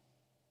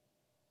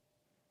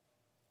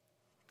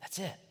 That's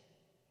it.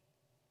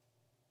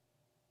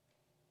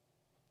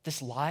 This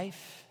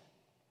life,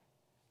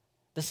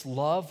 this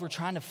love we're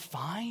trying to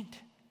find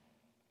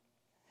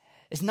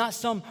is not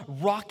some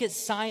rocket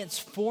science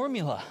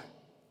formula,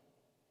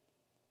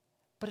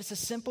 but it's a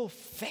simple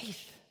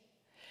faith.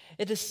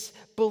 It is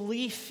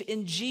belief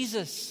in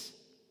Jesus.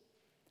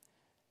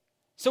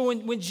 So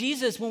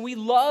when we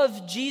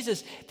love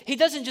Jesus, he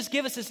doesn't just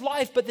give us this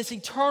life, but this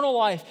eternal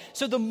life.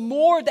 So the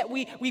more that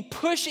we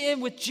push in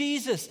with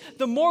Jesus,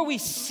 the more we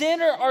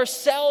center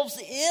ourselves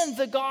in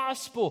the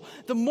gospel,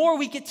 the more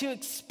we get to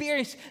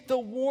experience the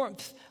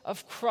warmth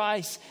of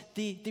Christ,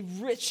 the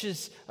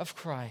riches of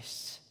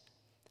Christ.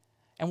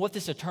 And what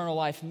this eternal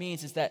life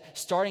means is that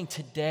starting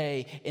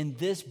today in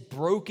this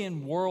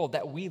broken world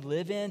that we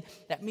live in,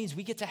 that means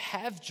we get to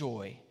have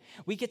joy.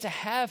 We get to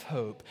have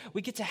hope.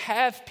 We get to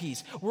have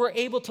peace. We're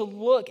able to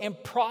look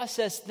and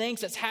process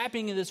things that's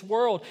happening in this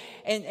world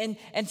and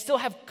still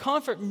have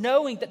comfort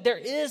knowing that there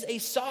is a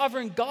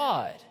sovereign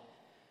God.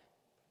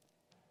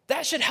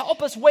 That should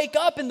help us wake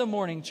up in the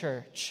morning,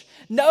 church,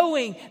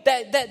 knowing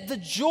that the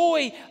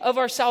joy of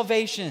our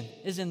salvation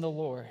is in the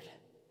Lord.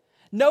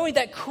 Knowing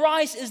that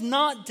Christ is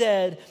not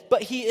dead,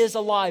 but he is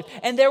alive.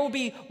 And there will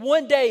be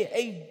one day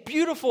a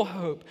beautiful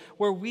hope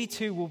where we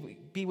too will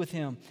be with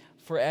him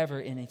forever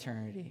in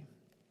eternity.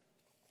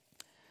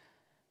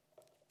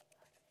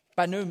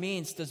 By no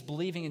means does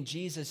believing in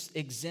Jesus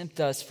exempt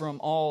us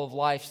from all of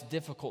life's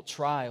difficult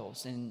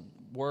trials and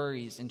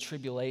worries and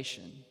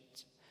tribulations.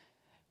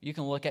 You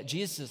can look at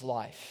Jesus'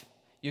 life.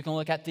 You can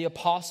look at the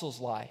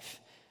apostles' life.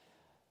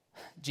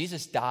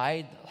 Jesus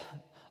died.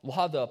 A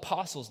lot of the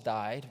apostles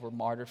died, were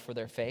martyred for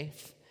their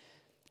faith.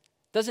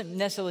 Doesn't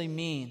necessarily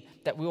mean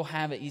that we'll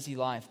have an easy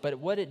life, but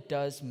what it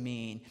does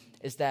mean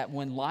is that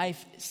when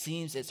life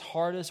seems its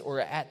hardest or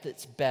at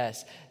its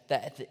best,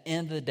 that at the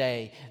end of the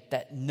day,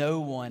 that no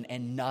one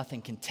and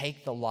nothing can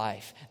take the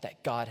life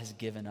that God has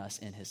given us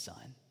in his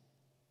Son.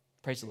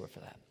 Praise the Lord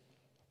for that.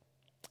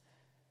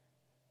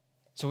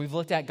 So we've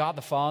looked at God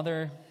the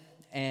Father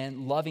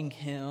and loving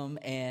him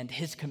and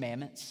his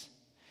commandments.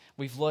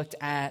 We've looked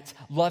at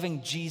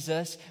loving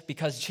Jesus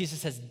because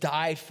Jesus has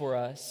died for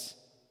us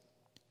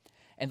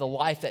and the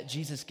life that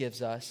Jesus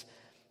gives us.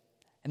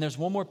 And there's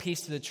one more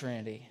piece to the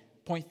Trinity.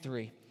 Point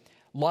 3,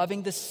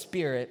 loving the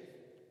Spirit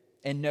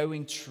and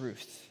knowing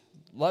truth.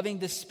 Loving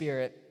the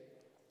Spirit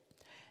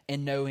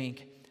and knowing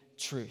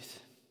truth.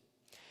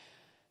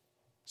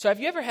 So have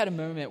you ever had a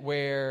moment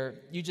where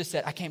you just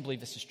said, I can't believe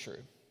this is true?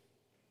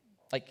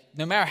 Like,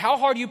 no matter how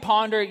hard you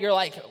ponder it, you're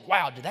like,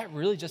 wow, did that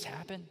really just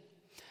happen?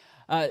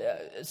 A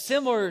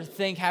similar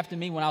thing happened to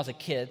me when I was a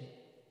kid.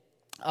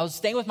 I was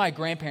staying with my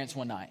grandparents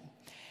one night.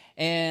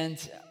 And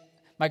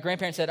my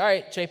grandparents said, all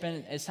right,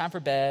 Chapin, it's time for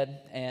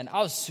bed. And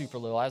I was super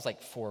little. I was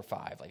like 4 or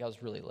 5. Like, I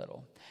was really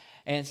little.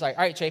 And it's like,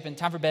 all right, Chapin,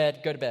 time for bed.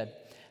 Go to bed.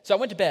 So I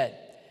went to bed.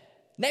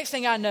 Next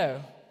thing I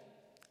know,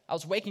 I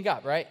was waking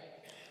up, right?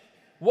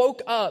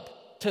 Woke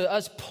up to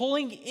us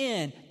pulling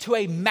in to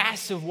a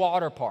massive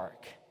water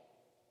park.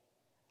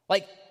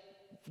 Like,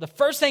 the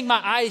first thing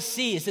my eyes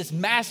see is this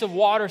massive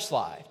water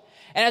slide.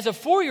 And as a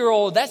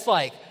 4-year-old, that's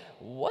like,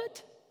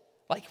 what?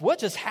 Like, what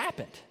just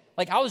happened?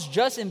 Like, I was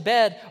just in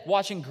bed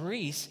watching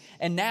Grease,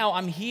 and now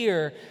I'm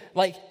here,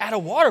 like, at a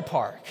water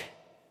park,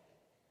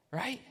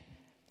 right?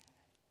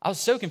 I was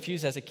so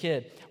confused as a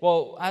kid.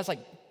 Well, I was like,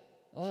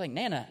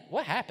 Nana,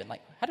 what happened?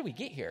 Like, how did we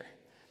get here?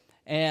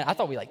 And I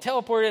thought we, like,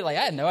 teleported. Like,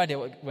 I had no idea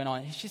what went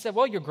on. She said,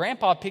 well, your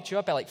grandpa picked you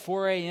up at, like,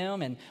 4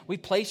 a.m., and we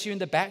placed you in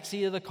the back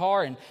seat of the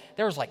car, and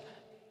there was, like,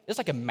 it's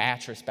like a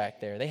mattress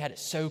back there. They had it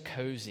so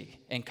cozy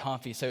and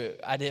comfy, so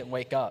I didn't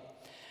wake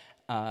up.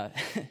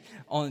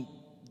 on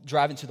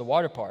driving to the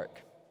water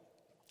park.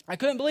 I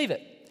couldn't believe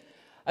it.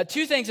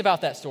 Two things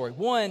about that story.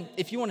 One,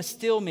 if you want to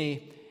steal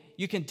me,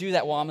 you can do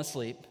that while I'm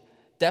asleep.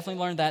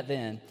 Definitely learned that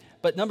then.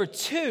 But number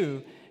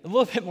two, a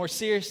little bit more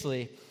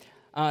seriously,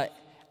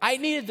 I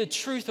needed the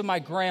truth of my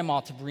grandma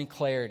to bring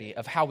clarity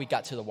of how we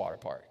got to the water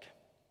park,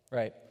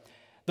 right?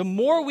 The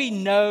more we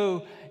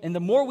know and the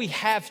more we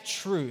have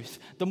truth,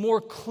 the more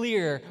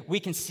clear we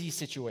can see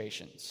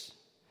situations.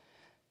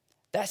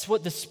 That's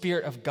what the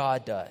Spirit of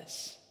God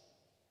does.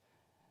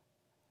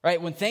 Right?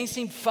 When things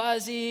seem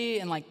fuzzy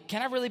and like,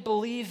 can I really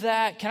believe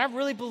that? Can I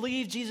really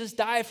believe Jesus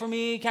died for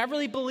me? Can I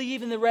really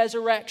believe in the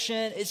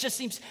resurrection? It just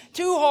seems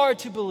too hard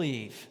to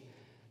believe.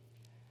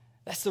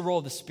 That's the role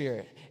of the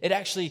Spirit. It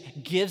actually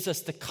gives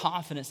us the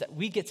confidence that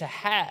we get to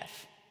have.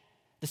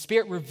 The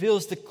Spirit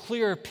reveals the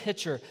clearer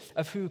picture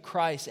of who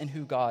Christ and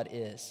who God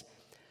is.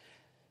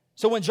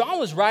 So when John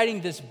was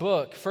writing this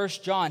book, 1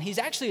 John, he's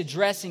actually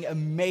addressing a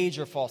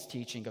major false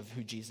teaching of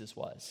who Jesus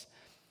was.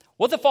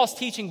 What the false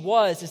teaching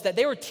was is that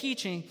they were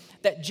teaching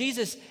that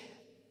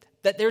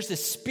that there's the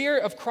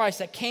Spirit of Christ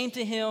that came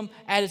to him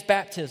at his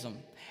baptism.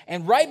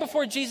 And right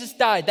before Jesus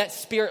died, that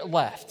Spirit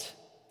left.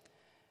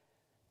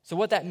 So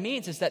what that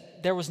means is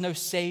that there was no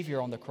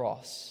Savior on the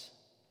cross.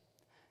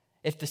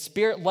 If the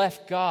Spirit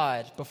left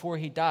God before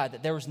he died,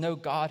 that there was no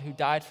God who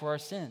died for our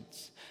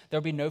sins. There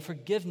will be no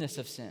forgiveness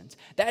of sins.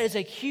 That is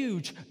a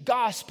huge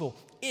gospel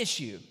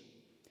issue.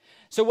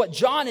 So what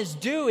John is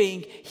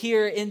doing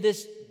here in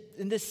this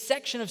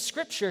section of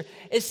Scripture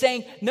is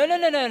saying,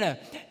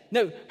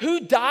 no.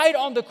 Who died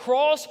on the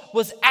cross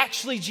was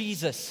actually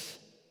Jesus.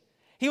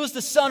 He was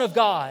the Son of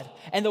God.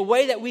 And the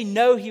way that we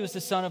know he was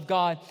the Son of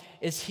God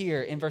is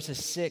here in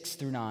verses 6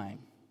 through 9. It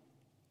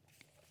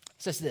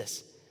says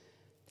this.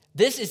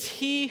 This is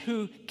he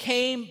who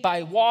came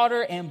by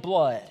water and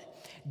blood,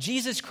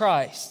 Jesus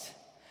Christ.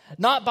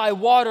 Not by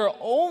water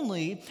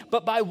only,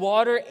 but by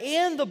water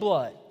and the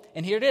blood.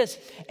 And here it is.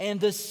 And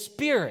the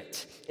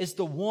Spirit is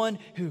the one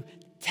who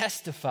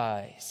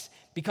testifies,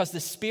 because the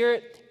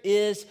Spirit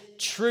is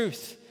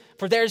truth.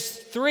 For there's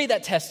three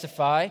that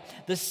testify,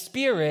 the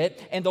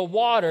Spirit and the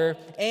water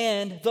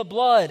and the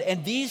blood.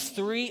 And these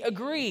three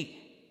agree.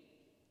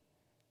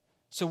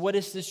 So what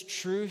is this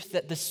truth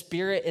that the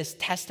Spirit is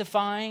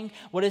testifying?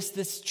 What is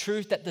this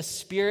truth that the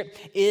Spirit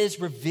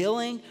is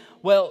revealing?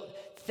 Well,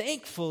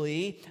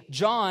 thankfully,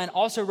 John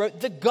also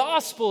wrote the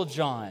Gospel of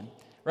John,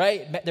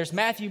 right? There's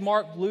Matthew,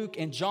 Mark, Luke,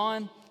 and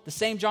John. The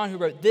same John who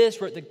wrote this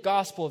wrote the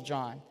Gospel of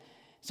John.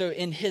 So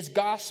in his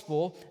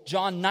Gospel,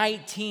 John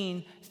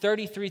 19,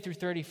 33 through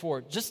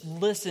 34, just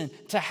listen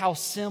to how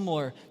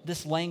similar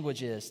this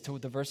language is to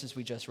the verses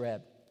we just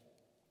read.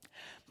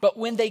 But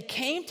when they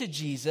came to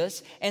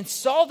Jesus and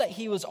saw that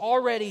he was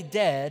already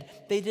dead,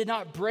 they did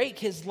not break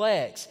his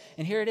legs.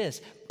 And here it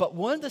is. But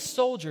one of the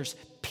soldiers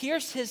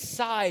pierced his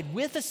side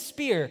with a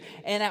spear,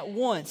 and at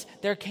once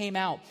there came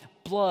out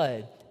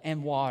blood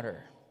and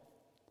water.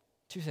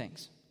 Two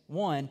things.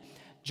 One,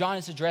 John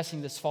is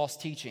addressing this false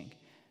teaching.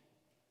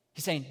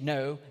 He's saying,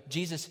 no,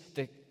 Jesus,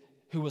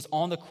 who was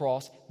on the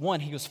cross, one,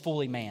 he was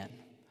fully man.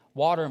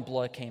 Water and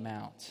blood came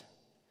out.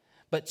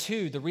 But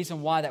two, the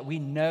reason why that we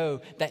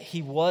know that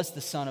he was the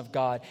Son of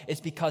God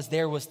is because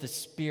there was the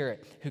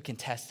Spirit who can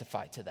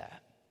testify to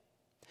that.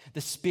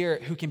 The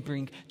Spirit who can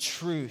bring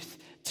truth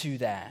to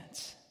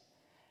that.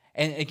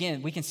 And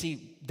again, we can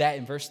see that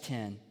in verse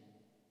 10.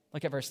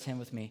 Look at verse 10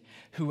 with me.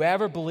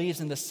 Whoever believes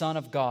in the Son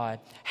of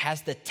God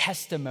has the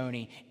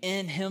testimony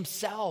in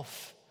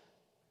himself.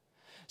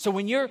 So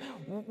when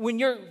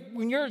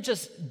you're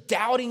just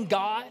doubting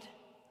God,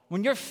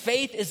 when your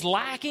faith is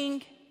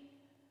lacking,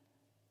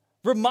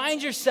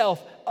 remind yourself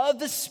of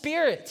the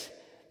Spirit,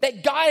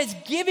 that God has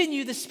given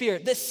you the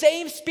Spirit. The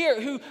same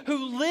Spirit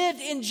who lived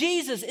in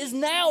Jesus is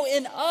now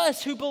in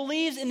us who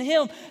believes in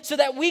him, so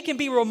that we can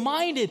be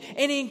reminded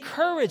and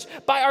encouraged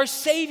by our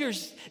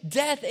Savior's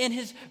death and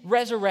his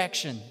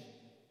resurrection.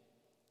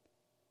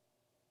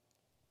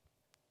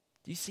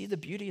 Do you see the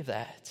beauty of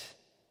that?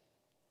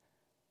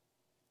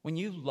 When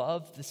you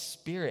love the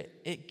Spirit,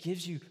 it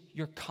gives you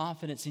your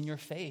confidence in your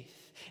faith.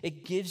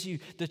 It gives you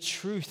the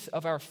truth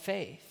of our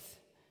faith.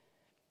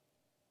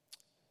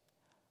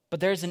 But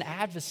there's an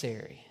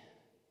adversary.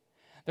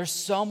 There's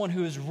someone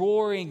who is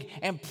roaring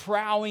and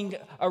prowling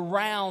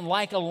around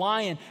like a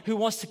lion who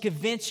wants to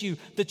convince you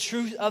the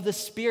truth of the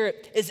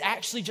Spirit is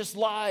actually just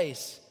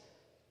lies,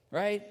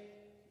 right?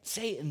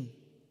 Satan.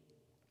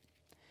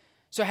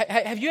 So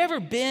have you ever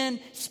been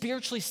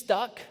spiritually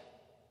stuck?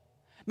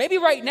 Maybe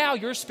right now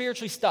you're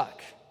spiritually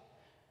stuck.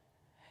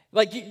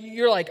 Like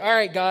you're like, all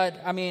right, God,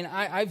 I mean,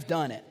 I've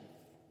done it.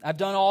 I've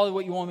done all of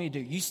what you want me to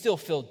do. You still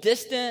feel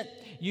distant.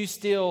 You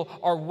still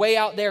are way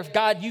out there.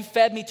 God, you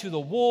fed me to the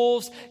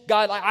wolves.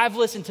 God, I've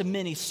listened to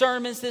many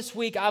sermons this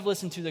week. I've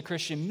listened to the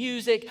Christian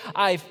music.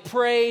 I've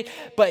prayed,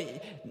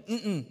 but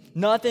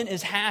nothing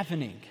is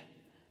happening.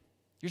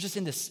 You're just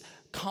in this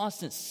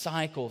constant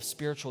cycle of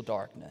spiritual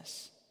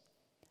darkness.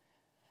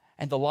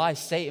 And the lie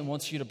Satan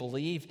wants you to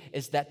believe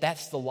is that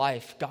that's the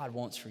life God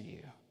wants for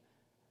you.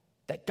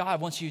 that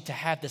God wants you to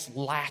have this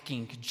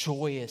lacking,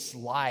 joyous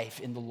life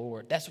in the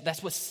Lord.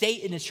 That's what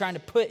Satan is trying to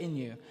put in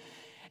you.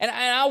 And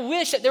I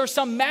wish that there was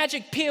some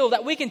magic pill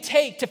that we can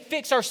take to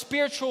fix our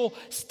spiritual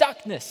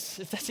stuckness,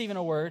 if that's even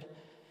a word,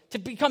 to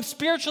become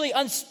spiritually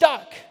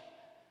unstuck.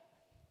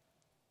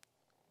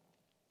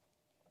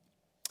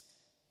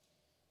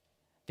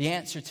 The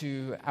answer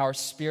to our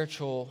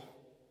spiritual,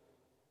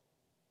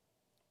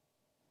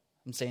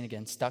 I'm saying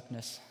again,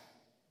 stuckness,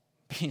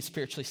 being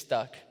spiritually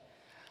stuck,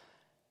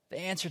 the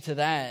answer to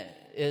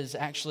that is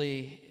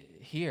actually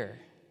here.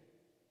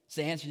 It's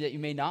the answer that you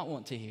may not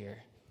want to hear,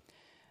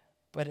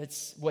 but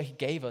it's what he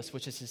gave us,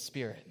 which is his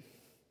Spirit.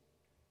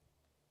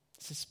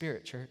 It's his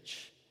Spirit,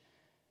 church.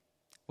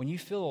 When you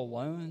feel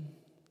alone,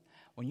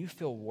 when you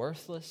feel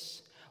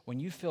worthless, when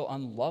you feel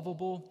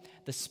unlovable,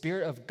 the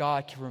Spirit of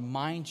God can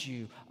remind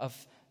you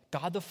of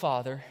God the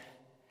Father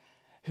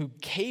who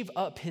gave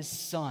up his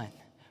Son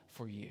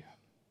for you.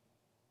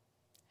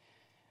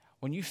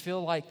 When you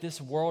feel like this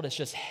world is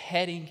just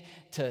heading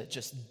to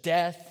just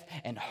death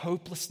and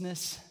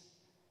hopelessness,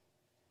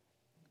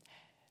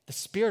 the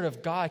Spirit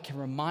of God can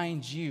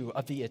remind you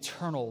of the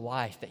eternal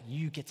life that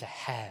you get to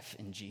have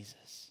in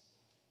Jesus.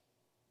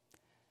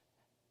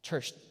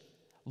 Church,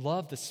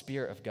 love the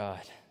Spirit of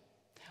God.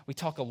 We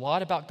talk a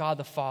lot about God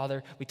the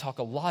Father. We talk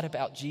a lot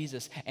about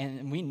Jesus,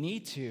 and we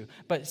need to.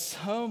 But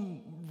some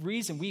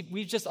reason,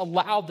 we've just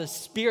allowed the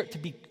Spirit to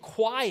be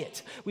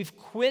quiet. We've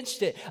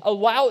quenched it.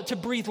 Allow it to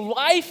breathe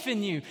life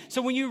in you.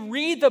 So when you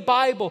read the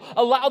Bible,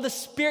 allow the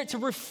Spirit to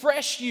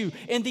refresh you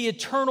in the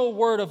eternal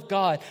Word of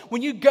God.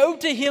 When you go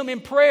to him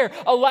in prayer,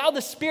 allow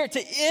the Spirit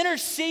to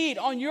intercede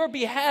on your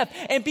behalf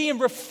and being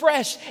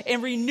refreshed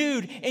and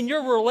renewed in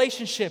your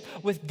relationship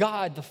with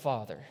God the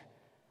Father.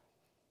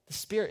 The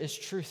Spirit is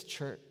truth,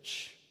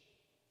 church.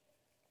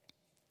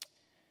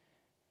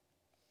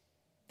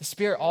 The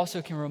Spirit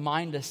also can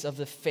remind us of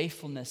the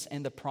faithfulness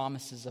and the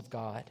promises of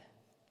God.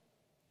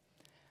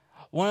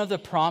 One of the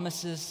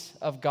promises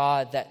of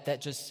God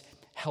that just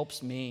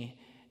helps me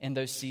in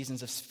those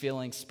seasons of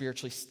feeling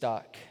spiritually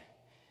stuck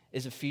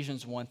is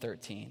Ephesians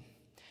 1:13.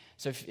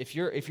 So if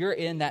you're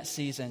in that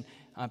season,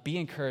 be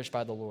encouraged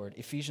by the Lord.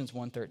 Ephesians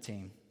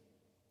 1:13.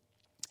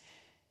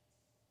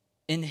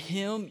 In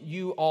him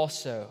you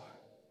also,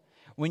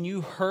 when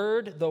you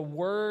heard the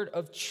word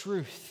of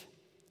truth,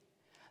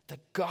 the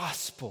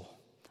gospel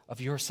of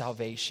your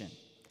salvation,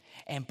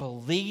 and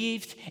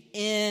believed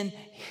in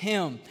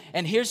him.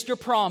 And here's your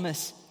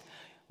promise: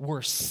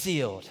 we're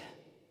sealed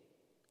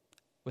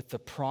with the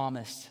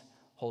promised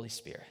Holy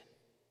Spirit.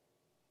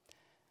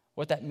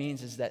 What that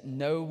means is that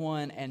no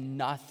one and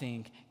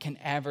nothing can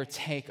ever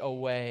take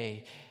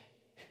away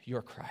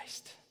your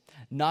Christ.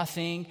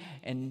 Nothing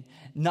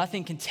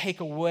can take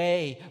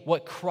away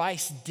what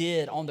Christ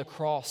did on the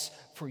cross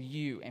for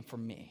you and for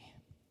me.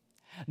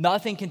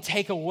 Nothing can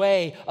take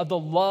away of the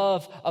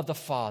love of the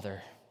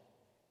Father.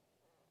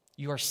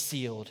 You are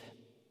sealed.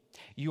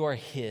 You are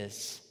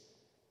his.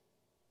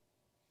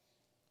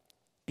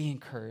 Be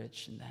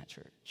encouraged in that,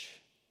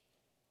 church.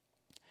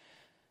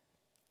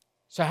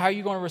 So how are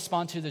you going to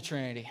respond to the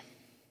Trinity?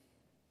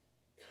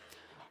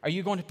 Are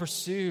you going to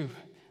pursue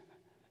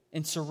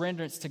in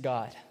surrenderance to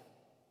God?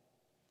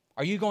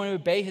 Are you going to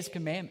obey his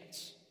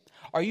commandments?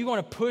 Are you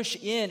going to push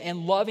in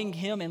and loving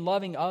him and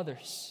loving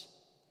others?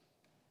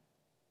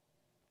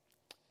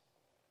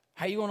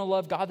 How are you going to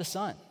love God the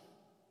Son?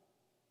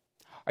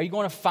 Are you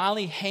going to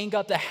finally hang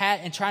up the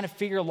hat and trying to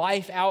figure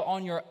life out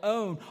on your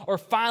own? Or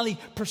finally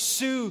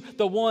pursue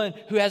the one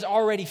who has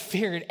already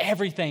figured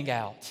everything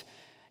out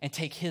and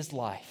take his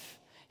life,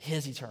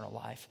 his eternal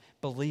life?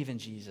 Believe in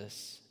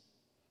Jesus.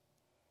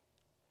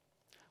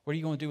 What are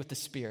you going to do with the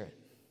Spirit?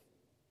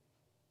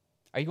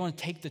 Are you going to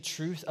take the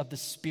truth of the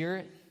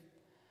Spirit,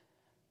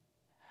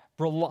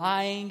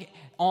 relying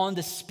on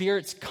the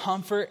Spirit's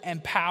comfort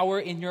and power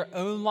in your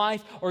own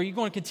life, or are you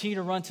going to continue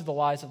to run to the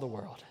lies of the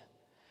world?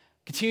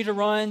 Continue to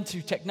run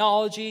to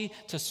technology,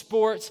 to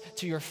sports,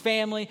 to your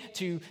family,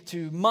 to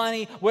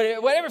money,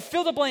 whatever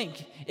fill the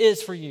blank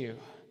is for you.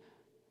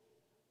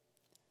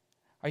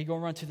 Are you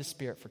going to run to the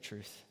Spirit for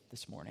truth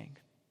this morning?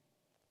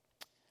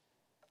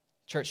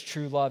 Church,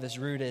 true love is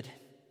rooted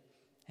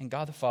in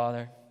God the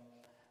Father,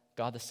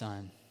 God the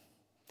Son,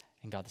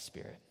 and God the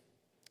Spirit.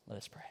 Let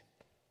us pray.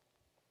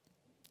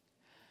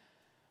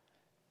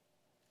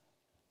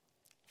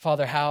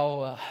 Father,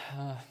 how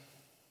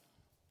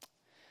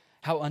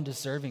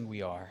undeserving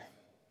we are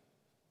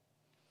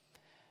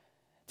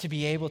to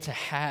be able to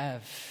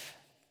have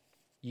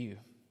you.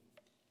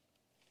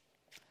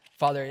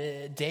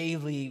 Father,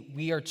 daily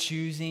we are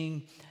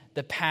choosing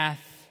the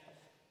path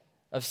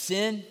of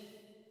sin.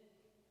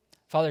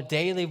 Father,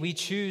 daily we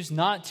choose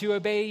not to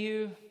obey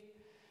you.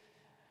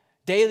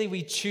 Daily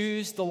we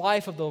choose the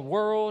life of the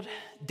world.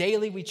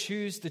 Daily we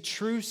choose the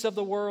truths of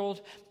the world.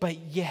 But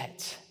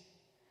yet,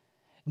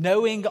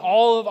 knowing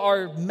all of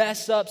our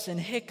mess ups and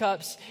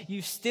hiccups,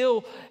 you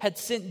still had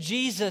sent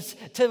Jesus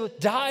to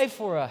die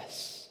for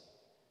us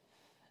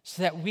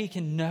so that we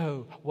can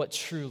know what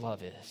true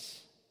love is.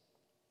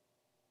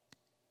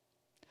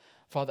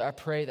 Father, I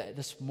pray that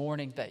this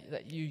morning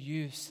that you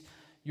use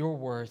your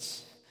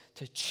words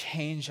to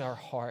change our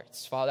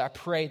hearts. Father, I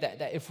pray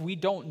that if we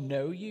don't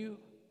know you,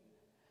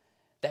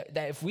 that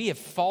if we have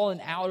fallen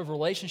out of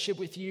relationship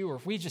with you, or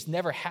if we just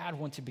never had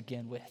one to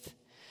begin with,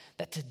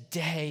 that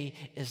today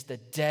is the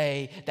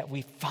day that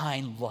we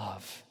find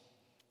love,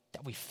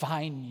 that we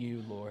find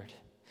you, Lord,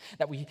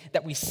 that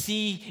we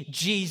see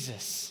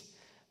Jesus.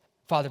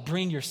 Father,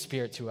 bring your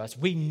Spirit to us.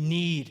 We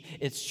need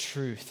its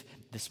truth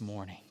this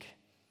morning.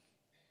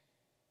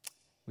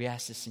 We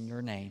ask this in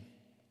your name.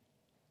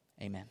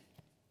 Amen.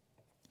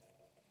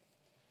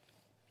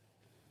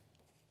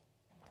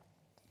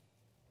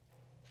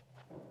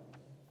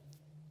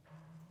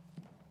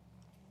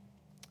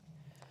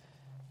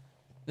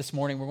 This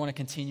morning, we're going to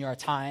continue our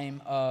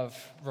time of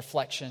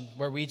reflection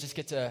where we just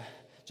get to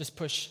just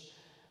push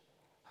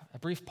a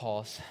brief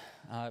pause,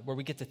 where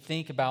we get to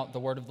think about the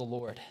word of the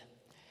Lord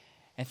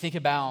and think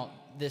about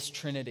this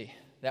Trinity,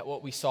 that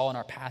what we saw in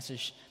our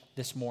passage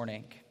this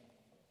morning.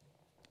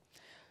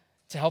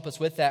 To help us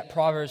with that,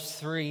 Proverbs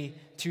 3,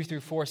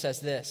 2-4 says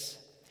this: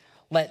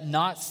 "Let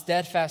not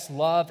steadfast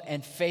love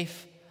and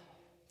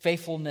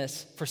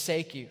faithfulness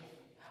forsake you.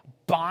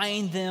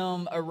 Bind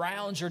them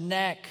around your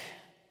neck.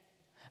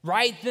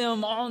 Write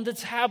them on the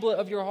tablet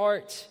of your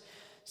heart,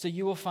 so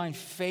you will find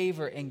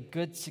favor and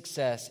good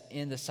success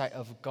in the sight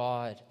of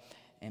God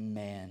and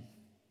man."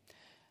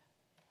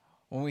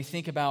 When we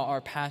think about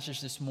our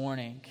passage this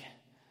morning,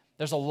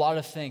 there's a lot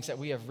of things that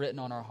we have written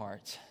on our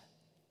hearts.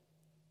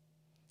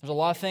 There's a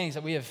lot of things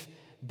that we have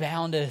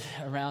bounded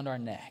around our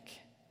neck.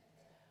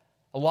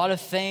 A lot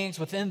of things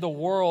within the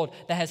world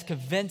that has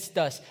convinced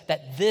us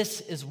that this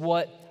is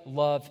what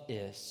love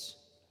is.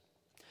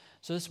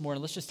 So this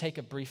morning, let's just take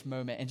a brief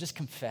moment and just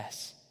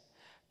confess.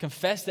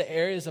 Confess the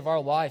areas of our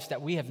lives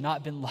that we have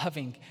not been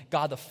loving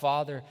God the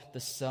Father,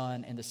 the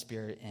Son, and the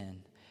Spirit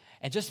in.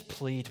 And just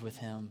plead with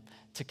Him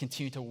to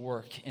continue to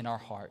work in our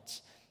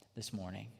hearts this morning.